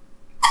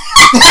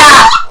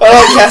 I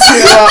like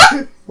Cassian a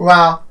lot.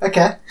 Wow.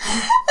 Okay.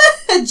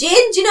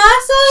 Jyn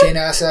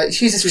Erso.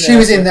 She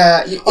was in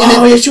the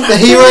the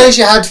heroes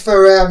you had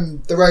for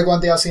the Rogue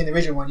One DLC and the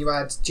original one. You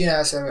had Jyn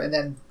Erso and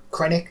then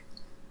Krennic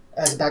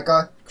as a bad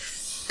guy.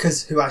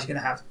 Because who else are you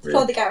going to have?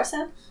 For the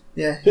Garrison.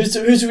 Yeah. Who's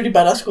the really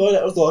badass guy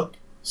that was like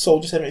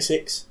Soldier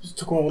 76? Just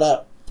took them all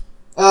out.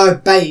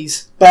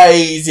 Baze.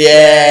 Baze,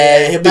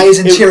 yeah. Baze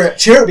and Chirrut.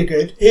 Chirrut would be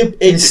good.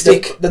 He'd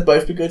stick. They'd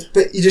both be good.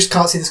 But you just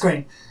can't see the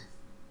screen.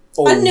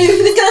 Oh. I knew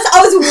he was going to say,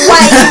 I was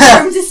waiting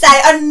for him to say,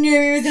 I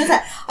knew he was going to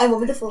say, I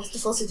want me to force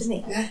is with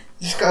me. Yeah,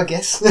 you just got to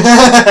guess.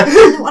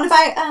 What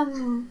about,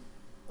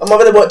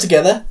 Maybe they work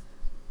together.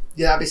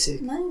 Yeah, that'd be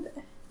sick. Maybe.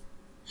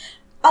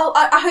 Oh,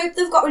 I hope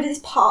they've got rid of this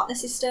partner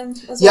system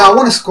as well. Yeah, I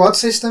want a squad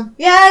system.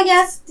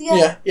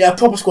 Yeah, a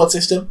proper squad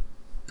system.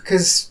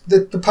 Because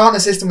the partner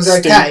system was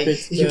okay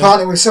if you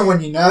partner with someone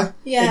you know.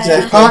 Yeah. Exactly.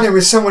 If you partner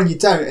with someone you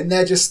don't and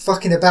they're just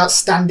fucking about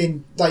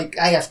standing like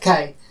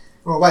AFK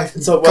or away from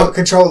the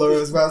controller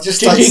as well.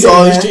 Just GG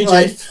guys,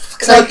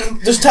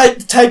 GG. Just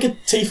take a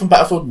T from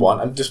Battlefield 1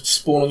 and just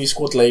spawn on your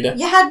squad leader.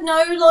 You had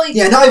no like...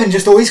 Yeah, not even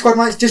just all your squad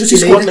mates, just your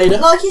squad leader.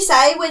 Like you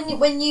say,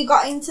 when you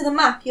got into the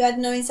map, you had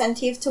no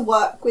incentive to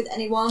work with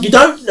anyone. You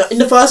don't... In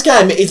the first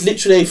game, it is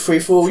literally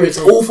free-for-all. It's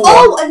all for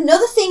one.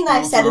 Another thing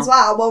they've said as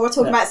well, while we're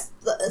talking about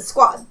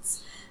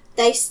squads,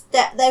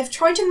 they've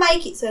tried to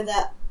make it so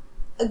that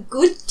a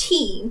good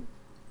team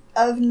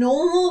of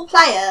normal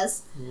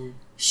players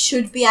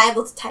should be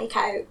able to take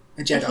out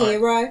a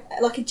hero,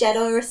 like a Jedi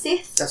or a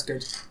Sith. That's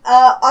good.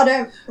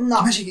 I'm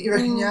not. Imagine, you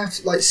reckon you have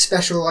like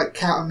special like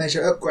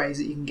countermeasure upgrades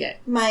that you can get?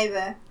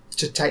 Maybe.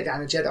 To take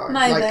down a Jedi.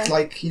 Maybe.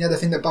 Like you know the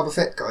thing that Boba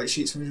Fett got, it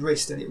shoots from his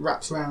wrist and it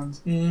wraps around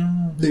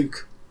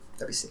Luke.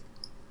 That'd be sick.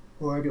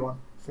 Or Obi-Wan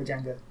for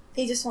Jango.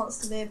 He just wants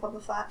to be a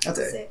Boba Fett. That's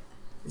it.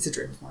 It's a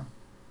dream of mine.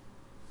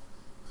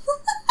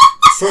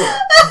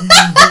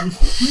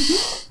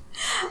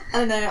 I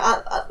don't know.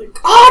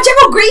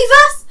 General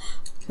Grievous!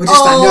 We'll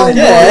just stand down.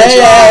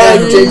 Yeah.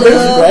 General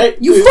Grievous is great.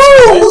 You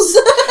fools!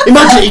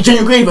 Imagine you're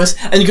General Grievous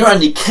and you go around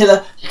and you kill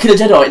a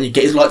Jedi and you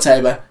get his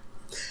lightsaber.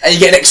 And you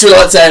get an extra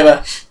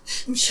lightsaber.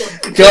 I'm sure.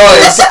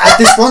 Guys! Add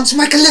this one to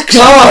my collection.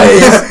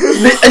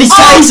 Guys! And he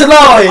stays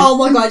alive! Oh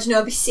my god, you know,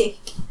 it'd be sick.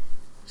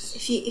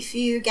 If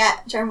you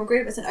get General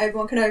Grievous and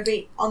Obi-Wan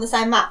Kenobi on the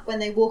same map, when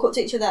they walk up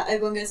to each other,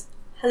 Obi-Wan goes,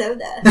 hello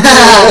there.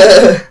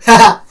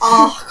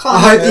 I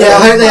hope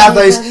they have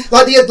those.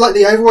 Like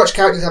the Overwatch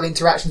characters have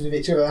interactions with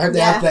each other. I hope they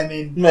have them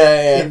in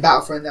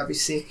Battlefront. That'd be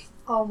sick.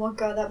 Oh my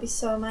god, that'd be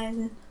so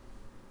amazing.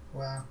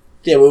 Wow.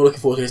 Yeah, we're all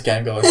looking forward to this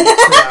game, guys.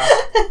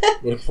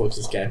 We're looking forward to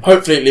this game.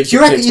 Hopefully it lives Do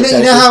you reckon, you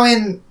know how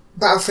in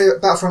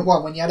Battlefront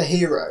 1 when you had a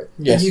hero,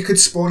 and you could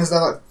spawn as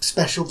their like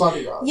special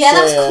bodyguards? Yeah,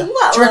 that's cool.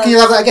 Do you reckon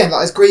you'll have that again?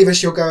 Like as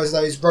Grievous, you'll go as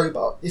those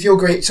robots. If you're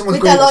someone's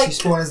Grievous, like, you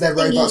spawn as their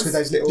robots with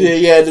those little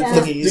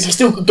you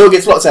still go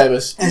get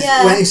lightsabers.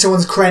 When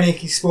someone's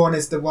Krennic, you spawn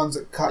as the ones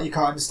that you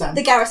can't understand.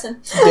 The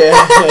Garrison.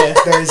 Yeah.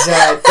 Those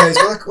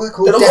what are they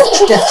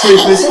called? Death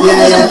Troopers.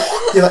 Yeah.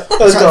 You're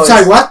like,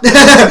 sorry, what?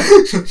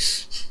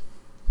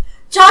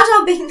 Jar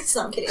Jar Binks.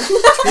 No, I'm kidding. Can you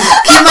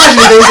imagine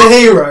if there was a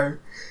hero?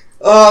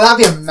 Oh, that'd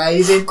be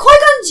amazing.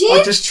 Qui-Gon Jinn.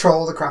 I'd just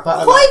troll the crap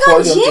out of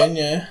Qui-Gon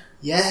Jinn.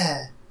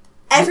 Yeah.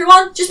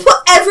 Everyone, just put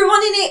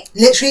everyone in it.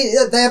 Literally,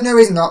 they have no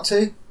reason not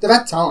to. They've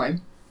had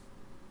time.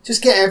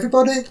 Just get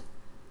everybody.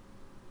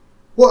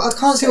 Well, I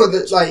can't see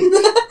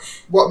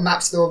what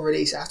maps they'll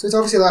release afterwards.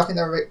 Obviously, I think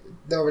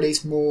they'll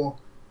release more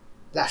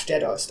Last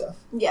Jedi stuff.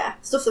 Yeah,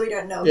 stuff that we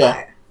don't know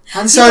about.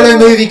 Han Solo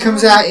movie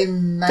comes out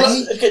in May.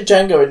 Let's get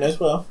Django in there as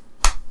well.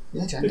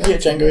 Yeah, Django. We can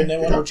get Django in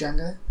there. Good old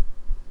Django.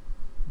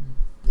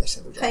 Yes,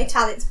 Okay,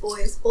 talents,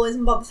 boys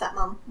and Boba Fett,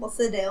 mum. What's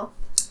the deal?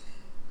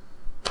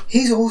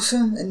 He's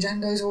awesome, and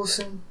Django's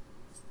awesome.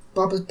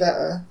 Boba's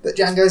better, but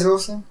Django's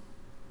awesome.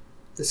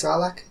 The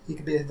Sarlacc, he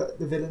could be the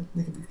villain.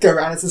 He could go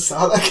around as a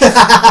Sarlacc.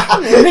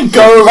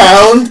 Go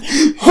around?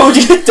 What would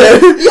you do?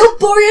 You'll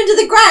bury under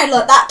the ground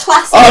like that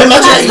classic. Oh,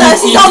 imagine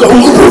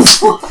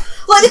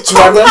like the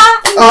chopper.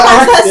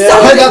 I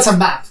hope that's a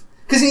map.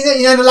 Because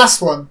you know the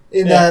last one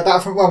in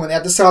Battlefront 1 when they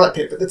had the Sarlacc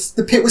pit, but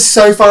the pit was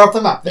so far off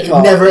the map that it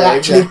would never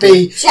actually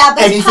be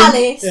Jabba's anything.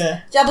 Palace.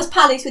 Yeah. Jabba's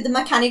Palace with the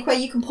mechanic where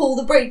you can pull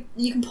the thing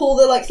and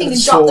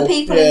sword. drop the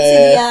people into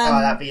the.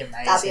 that'd be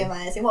amazing. That'd be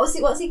amazing. What's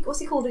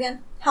he called again?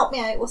 Help me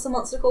out. What's the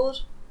monster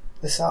called?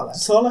 The Sarlacc.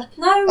 Sarlacc?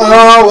 No.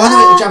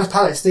 Oh, Jabba's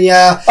Palace. The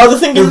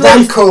thing the in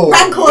Rancor.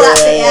 Rancor,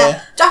 that's it.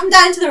 Yeah. Drop him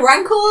down to the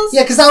Rancors.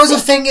 Yeah, because that was a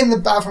thing in the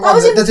Battlefront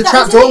 1. The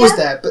trapdoor was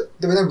there, but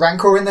there was no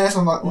Rancor in there,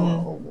 so I'm like,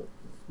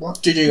 what?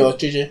 GG guys,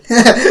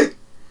 GG.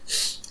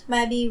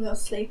 Maybe we'll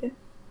sleep him.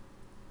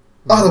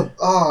 Do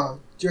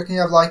you reckon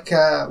you have like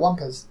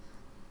Wampers?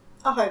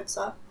 I hope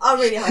so. I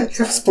really hope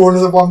so.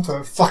 Spawners of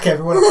Wampa, fuck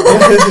everyone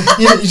up.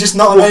 You're just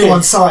not on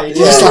anyone's side.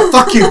 You're just like,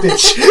 fuck you,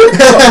 bitch.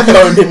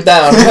 Throwing people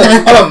down.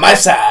 I'm on my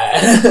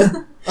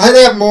side. I hope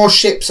they have more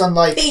ships on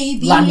like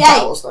BB-8. land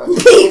battles though.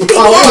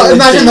 BB-8.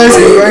 Imagine those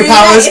hero BB-8.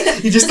 powers.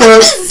 You just go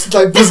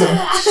like bosom.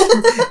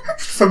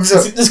 Thumbs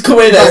up. Just come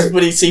in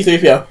everybody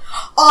C3PO.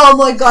 Oh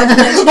my god! You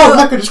know, Oh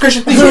my goodness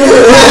gracious! do you know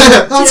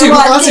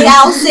what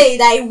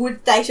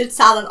DLC they should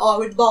sell, and I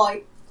would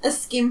buy a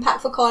skin pack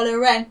for Kylo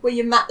Ren where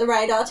you map the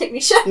radar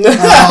technician. Oh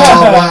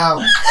wow,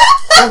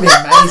 that'd be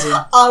amazing.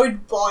 I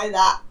would buy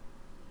that.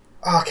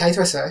 Oh,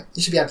 Kato, I say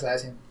you should be able to play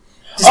as him.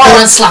 Just go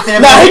around slapping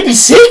everyone. No, he'd be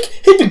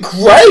sick. He'd be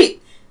great.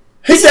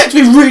 He'd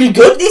actually be really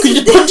good because he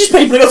just punches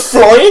people and go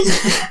flying.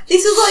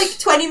 This was like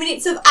 20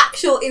 minutes of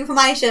actual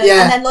information,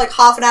 Yeah. and then like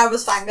half an hour of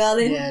us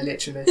fangirling. Yeah,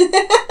 literally.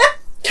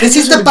 This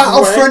is the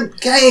Battlefront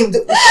game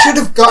that we should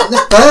have got in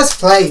the first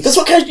place. That's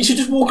what you should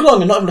just walk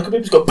along and not even look at people.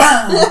 Just go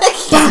bam, bam,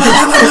 bam,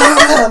 bam,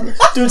 bam, bam,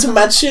 doing some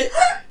mad shit.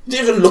 You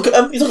didn't even look at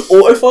him. He's on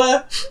auto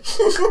fire.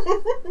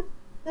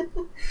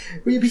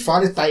 Will you be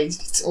fine with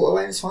phased? It's auto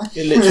aim. It's fine.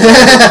 Yeah,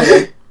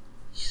 literally.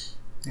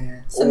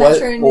 Yeah.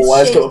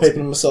 Always got people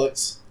in my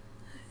sights.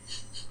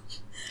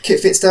 Kit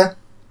Fitster.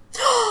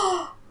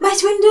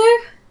 Mace Windu.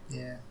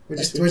 Yeah.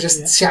 We're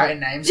just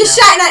shouting names. Just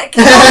now. shouting out.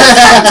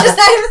 Just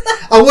names.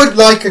 I would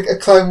like a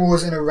Clone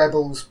Wars and a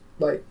Rebels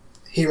like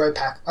hero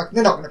pack.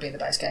 They're not going to be in the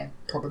base game.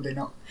 Probably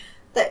not.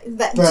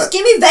 Just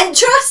give me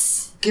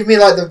Ventress. Give me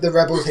like the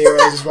Rebels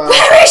heroes as well.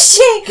 Where is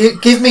she?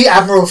 Give me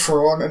Admiral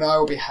Thrawn and I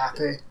will be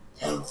happy.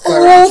 All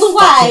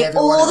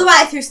the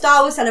way through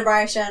Star Wars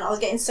Celebration, I was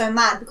getting so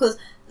mad because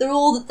they're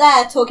all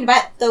there talking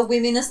about the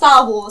women of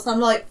Star Wars, and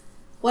I'm like,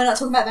 why not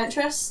talking about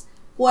Ventress?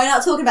 Why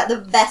not talking about the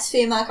best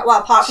female?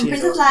 Well, apart from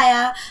Princess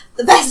Leia,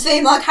 the best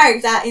female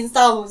character in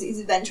Star Wars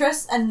is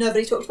Ventress, and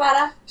nobody talked about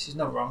her. She's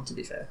not wrong, to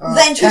be fair.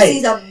 Ventress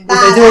is a badass.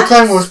 If they do a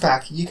Clone Wars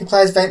pack, you can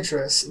play as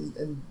Ventress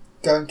and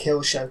go and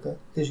kill Shoka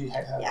because you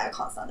hate her. Yeah, I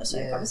can't stand her.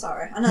 Shoka. I'm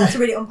sorry. I know that's a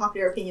really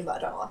unpopular opinion, but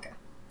I don't like her.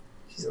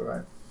 She's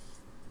alright.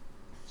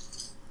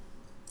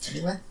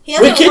 Anyway, he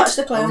hasn't watched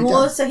the Clone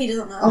Wars, so he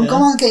doesn't know. Oh, go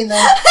on, get in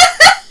there.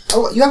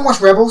 You haven't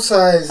watched Rebels, so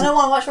I don't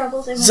want to watch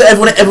Rebels anymore. So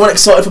everyone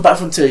excited for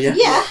Battlefront 2, yeah?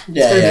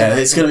 Yeah.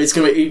 It's gonna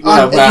be. you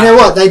know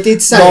what they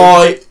did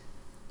say?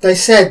 They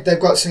said they've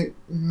got some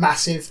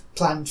massive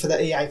plan for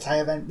the EA Play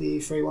event, the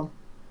E3 one.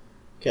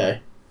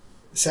 Okay.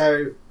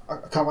 So I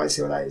can't wait to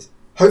see what that is.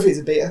 Hopefully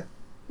it's a beta.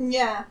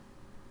 Yeah.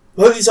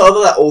 Well, it's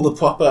either that or the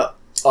proper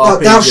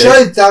RPG.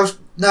 They'll show.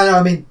 No,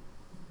 I mean.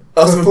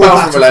 From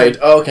Battlefront related.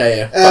 Oh, okay,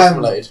 yeah. Battlefront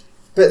related.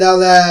 But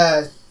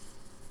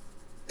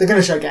they're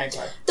going to show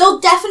gameplay. They'll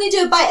definitely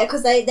do a beta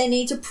because they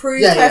need to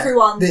prove to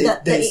everyone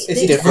that it's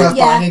different.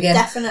 Yeah, again.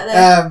 definitely.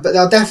 But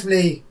they'll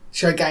definitely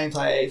show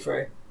gameplay at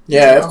E3.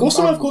 Yeah, of course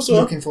they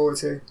will. Looking forward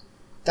to.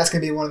 That's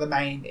going to be one of the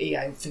main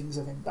EA things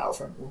I think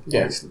Battlefront will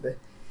obviously be.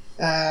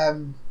 I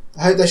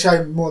hope they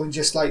show more than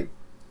just like.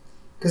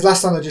 Because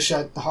last time they just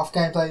showed the Hoth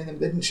gameplay, and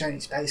they didn't show any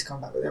space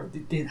combat, but they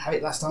didn't have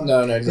it last time.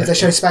 No, exactly. If they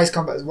show space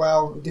combat as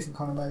well, different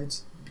kind of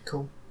modes, it'd be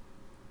cool.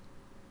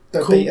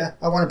 But beta.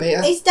 I want a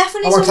beta. It's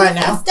definitely. I want to play it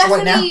now. It's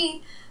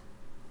definitely.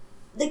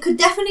 They could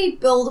definitely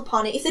build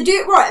upon it if they do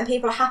it right, and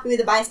people are happy with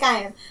the base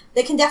game.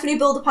 They can definitely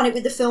build upon it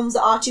with the films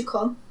that are to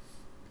come.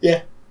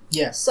 Yeah.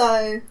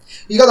 So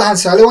you got the Han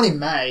Solo one in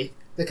May.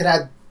 They could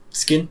add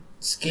skins,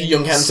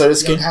 young Han Solo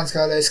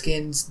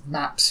skins,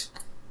 maps,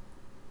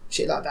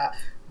 shit like that.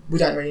 We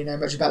don't really know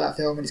much about that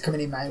film, and it's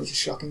coming in May, which is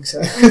shocking.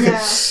 So yeah.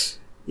 Is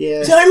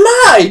it in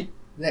May?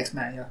 Next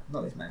May, yeah,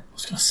 not this May. I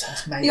was gonna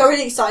say May. You got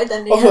really excited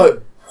then, didn't I was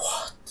like,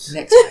 what?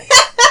 Next May.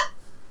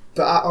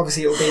 But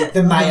obviously it'll be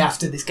the May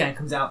after this game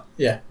comes out.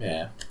 Yeah.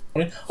 I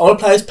want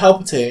to play as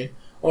Palpatine.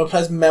 I want to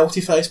play as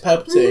melty face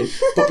Palpatine,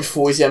 but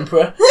before he's the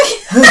Emperor.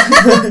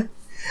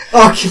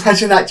 Oh, can you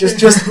imagine that?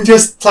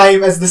 Just play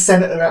him as the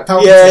Senator at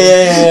Palpatine.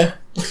 Yeah.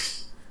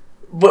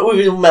 But with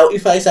his melty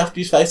face after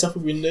his face off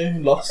with Windu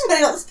and lost. But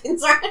he got the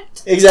spins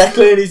around.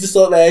 Exactly, and he's just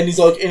like there, and he's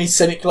like in his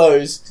Senate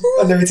clothes.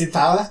 Unlimited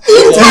power.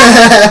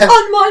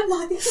 On my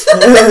life.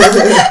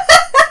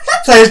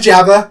 Play as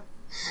Jabba.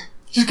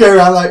 Just go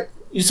around like,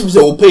 You just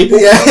absorb people.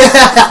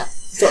 Yeah.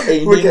 Stop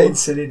eating We're people. getting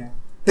silly now.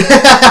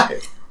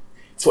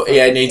 That's what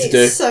EA need to do.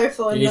 It's so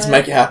fun. You need to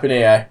make it happen,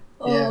 EA.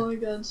 Oh my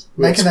god.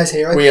 Making those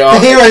heroes. We are. The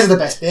heroes are the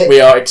best bit. We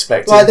are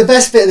expecting. Like, the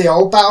best bit of the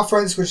old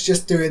Battlefronts was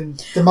just doing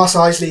the Mos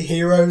Eisley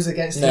heroes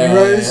against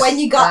heroes. When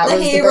you got That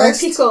the was the hero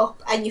best. pick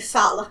up and you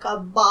felt like a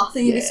boss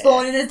and you'd be Yeah.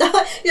 spawning as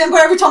Darth. You remember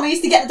every time I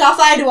used to get the Darth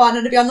Vader one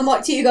and I'd be on the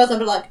mic to you guys and I'd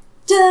be like,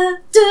 da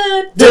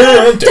da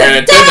da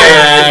da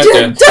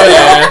da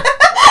da.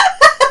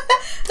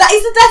 That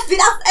is the best bit.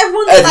 That's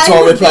everyone's Every time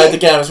we favourite played the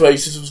bit. game as well, you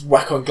just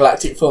whack on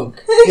Galactic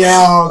Funk.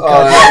 Yeah, oh Oh,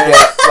 god.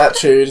 yeah, that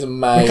tune is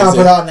amazing. We can't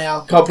put that on now.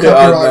 Can't put it on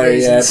Copyright there,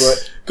 yeah, reasons.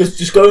 but because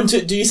just go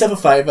into do yourself a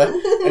favour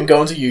and go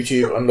onto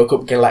YouTube and look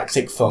up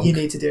Galactic Funk. You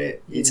need to do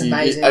it. It's You-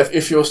 amazing.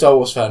 if you're a Star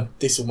Wars fan,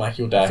 this will make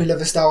your If you day love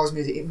the Star Wars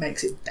music, it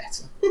makes it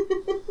better.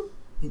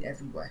 In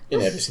every way.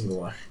 in every single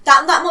way.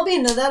 That might be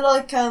another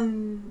like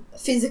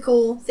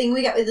physical thing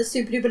we get with the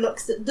Super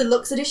Duper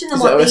Deluxe edition. There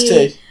Is might that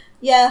be, OST?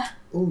 yeah.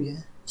 Oh yeah.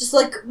 Just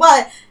like,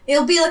 well,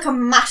 it'll be like a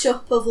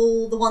mashup of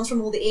all the ones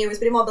from all the eras,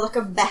 but it might be like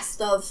a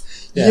best of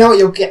Yeah. You know what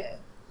you'll get?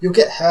 You'll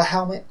get her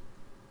helmet.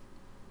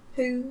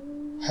 who.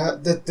 Her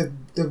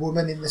the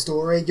woman in the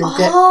story. You'll Oh,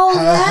 get her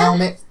yeah.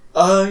 helmet.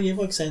 Oh, yeah,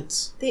 makes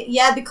sense.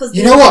 Yeah, because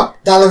You know what?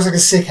 That looks like a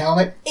sick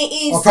helmet. it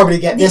is. I'll probably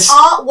get the this.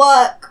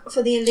 artwork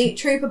for the Elite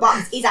Trooper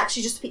box is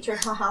actually just a picture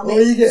of her helmet.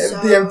 Or you get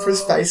so- the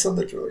Emperor's face on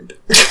the droid.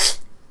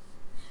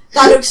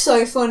 That looks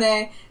so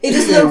funny. It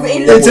just looks. It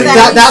Yeah. looks very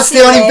That's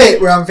the only silly.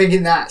 bit where I'm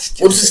thinking that's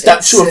Or just a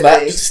statue of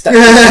that. Just a statue.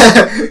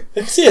 I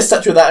can see a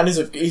statue of that,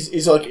 and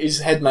he's like his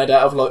head made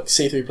out of like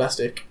see-through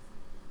plastic.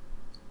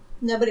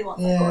 Nobody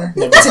wants that Yeah. for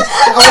No,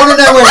 I want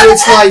to know whether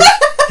it's like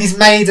he's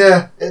made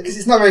because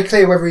it's not very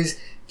clear whether he's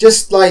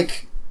just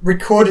like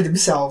recorded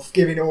himself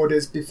giving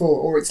orders before,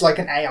 or it's like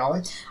an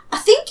AI. I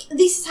think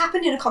this has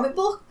happened in a comic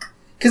book.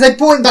 Because they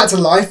brought him back to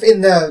life in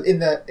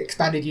the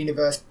expanded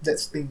universe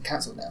that's been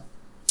cancelled now,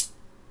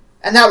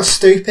 and that was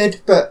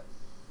stupid. But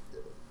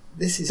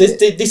this is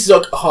this is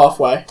like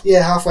halfway.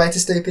 yeah, halfway to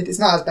stupid. It's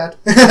not as bad.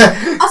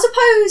 I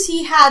suppose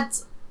he had.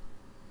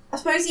 I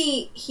suppose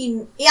he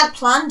had a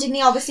plan, didn't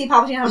he? Obviously,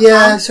 Palpatine had a Yeah,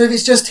 plan. so if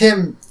it's just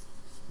him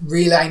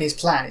relaying his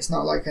plan, it's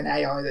not like an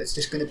AI that's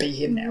just going to be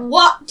him now.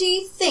 What do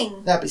you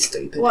think? That'd be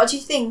stupid. What do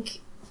you think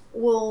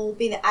will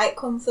be the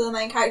outcome for the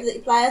main character that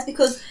you play as?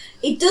 Because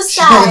it does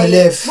She's not gonna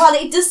say, live. well,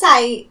 it does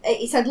say,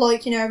 it said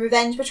like, you know,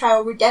 revenge,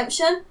 betrayal,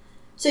 redemption.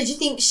 So do you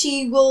think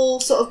she will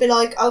sort of be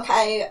like,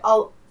 okay,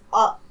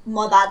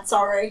 my bad,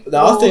 sorry?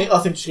 No, Or- I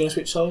think she's going to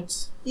switch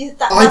sides. I that's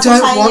what I'm don't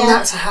saying, want yeah.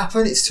 that to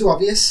happen. It's too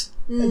obvious.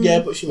 Mm. Yeah,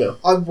 but she will.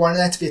 I want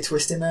there to be a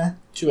twist in there.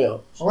 She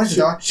will. I want her to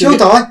She'll- die. she'll She'll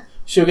get- die.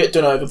 She'll get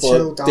done over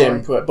She'll by die. the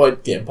Emperor. By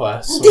the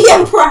Empire. The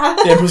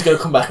Emperor. The Emperor's going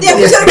to come back. The And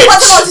Emperor's Yeah. going to come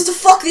back just to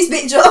fuck this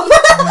bitch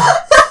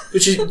up.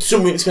 Which is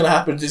something that's going to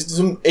happen. There's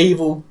some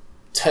evil,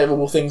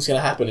 terrible things going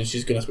to happen, and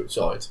she's going to switch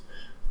sides.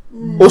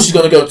 Or she's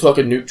going to go to like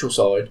a neutral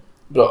side.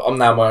 But I'm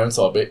now my own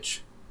side, bitch.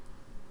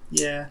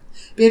 Yeah.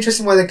 Be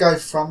interesting where they go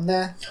from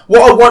there.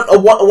 What I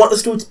want the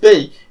story to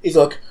be is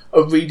like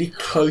a really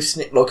close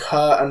knit, like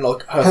her and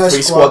like her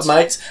three squad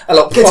mates, and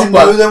like Get to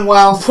know them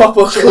well.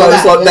 proper close, Shit like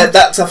that, yeah.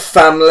 that's a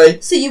family.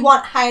 So you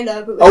want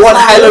Halo, but with I want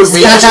Halo flowers.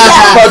 Reach,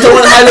 but I don't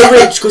want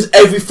Halo Reach because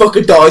every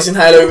fucker dies in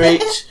Halo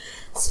Reach.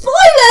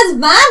 Spoilers,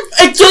 man!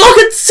 It's like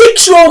a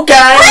 6-year-old game.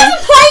 I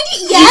haven't played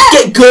it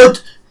yet! You get good.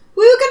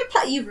 We were going to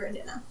play... You've ruined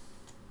it now.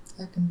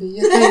 I can be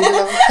a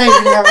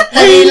Halo,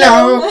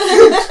 Halo,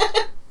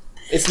 Halo.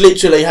 It's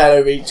literally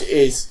Halo Reach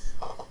is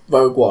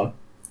Rogue One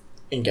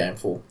in game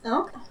form.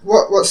 Oh.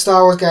 What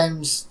Star Wars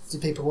games do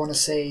people want to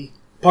see?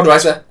 Pod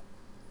Racer.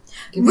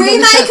 Remake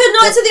of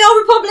Knights of the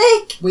Old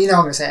Republic! Well, you know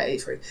I'm going to say at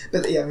E3.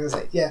 But yeah, I'm going to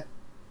say, yeah.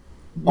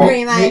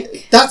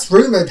 Remake. That's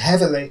rumoured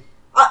heavily.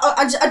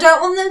 I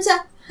don't want them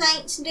to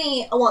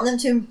HD. I want them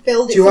to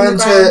build it Do you from want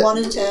the them ground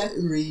to 1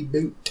 and 2.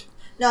 reboot?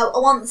 No, I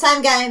want the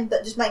same game,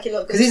 but just make it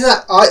look good.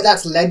 Because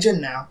that's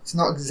legend now. It's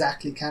not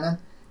exactly canon.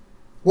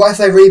 What if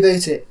they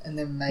reboot it and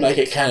then Make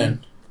it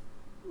canon.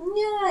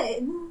 Yeah,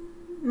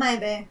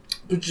 maybe.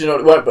 But you know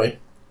what it won't be?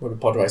 With a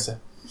Pod Racer.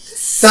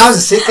 That was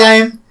a sick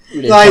game.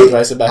 You need Like, Pod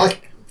Racer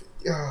back.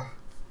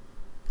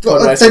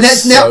 Pod Racer's But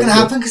that's not so going to good.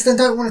 happen because they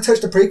don't want to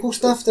touch the prequel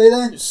stuff, do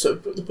they? So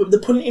they're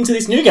putting it into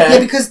this new game. Yeah,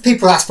 because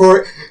people ask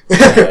for it.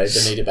 Yeah,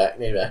 they need it back.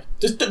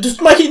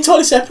 Just make it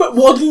entirely separate.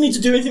 Why do you need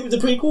to do anything with the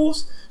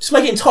prequels? Just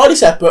make it entirely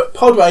separate.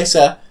 Pod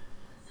Racer.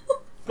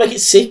 Make it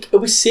sick. It'll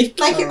be sick.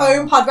 Make your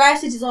own pod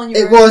racer, design your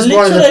It own. was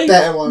one of the Literally.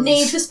 better ones.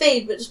 Need for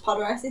Speed, but just pod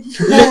racing.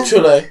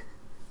 Literally.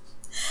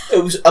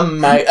 It was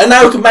amazing. And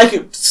now we can make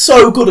it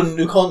so good on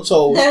new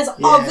consoles. There's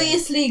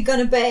obviously going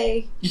to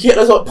be You get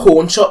those like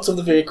pawn shots of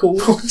the vehicles.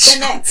 the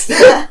next...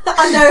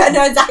 I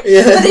know exactly.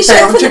 Yeah. But they show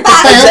it from the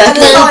back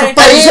Exactly. and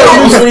But it's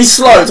so the really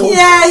slow. It's all-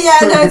 Yeah,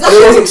 I know It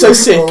exactly. wasn't so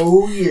sick.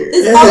 Oh,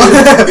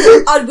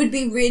 yeah. I would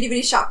be really,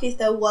 really shocked if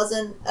there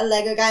wasn't a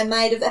Lego game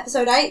made of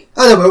Episode 8.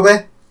 Oh, there will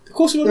be. Of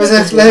course we There will.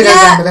 was a Lego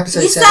Yeah, game of episode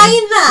you're 7.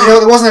 saying that. You know,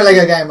 there wasn't a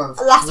Lego game of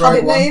Last Rogue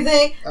Hobbit One.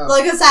 movie. Oh.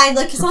 Like I'm saying,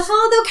 like it's like,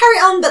 oh, they'll carry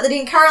on, but they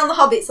didn't carry on the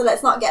Hobbit, so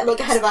let's not get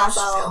ahead of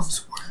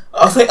ourselves.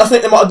 I think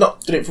they might have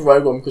not done it for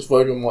Rogue One because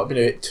Rogue One might have been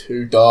a bit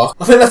too dark.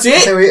 I think that's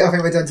it. I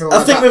think we're done talking.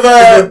 I think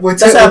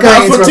that's our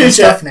Battlefront 2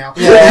 stuff now.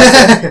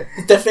 Yeah,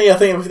 definitely. I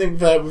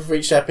think we've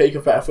reached our peak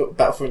of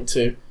Battlefront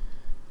 2.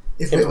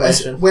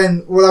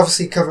 When we'll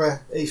obviously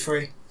cover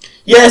E3.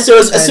 Yeah, so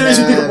as soon as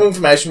we pick up more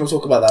information, we'll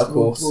talk about that. Of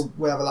course,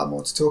 we'll have a lot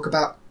more to talk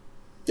about.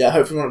 Yeah,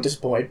 hopefully we're not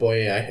disappointed by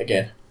EA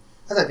again.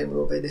 I don't think we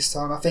will be this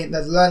time. I think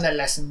they've learned their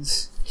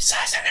lessons. He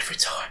says that every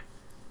time.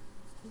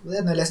 They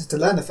had no lessons to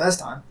learn the first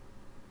time.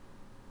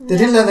 They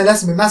didn't learn their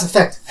lesson with Mass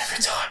Effect.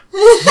 Every time.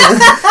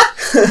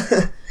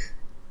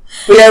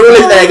 But yeah, we'll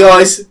leave it there,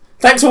 guys.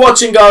 Thanks for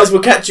watching, guys.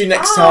 We'll catch you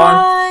next time.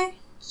 Bye.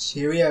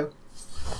 Cheerio.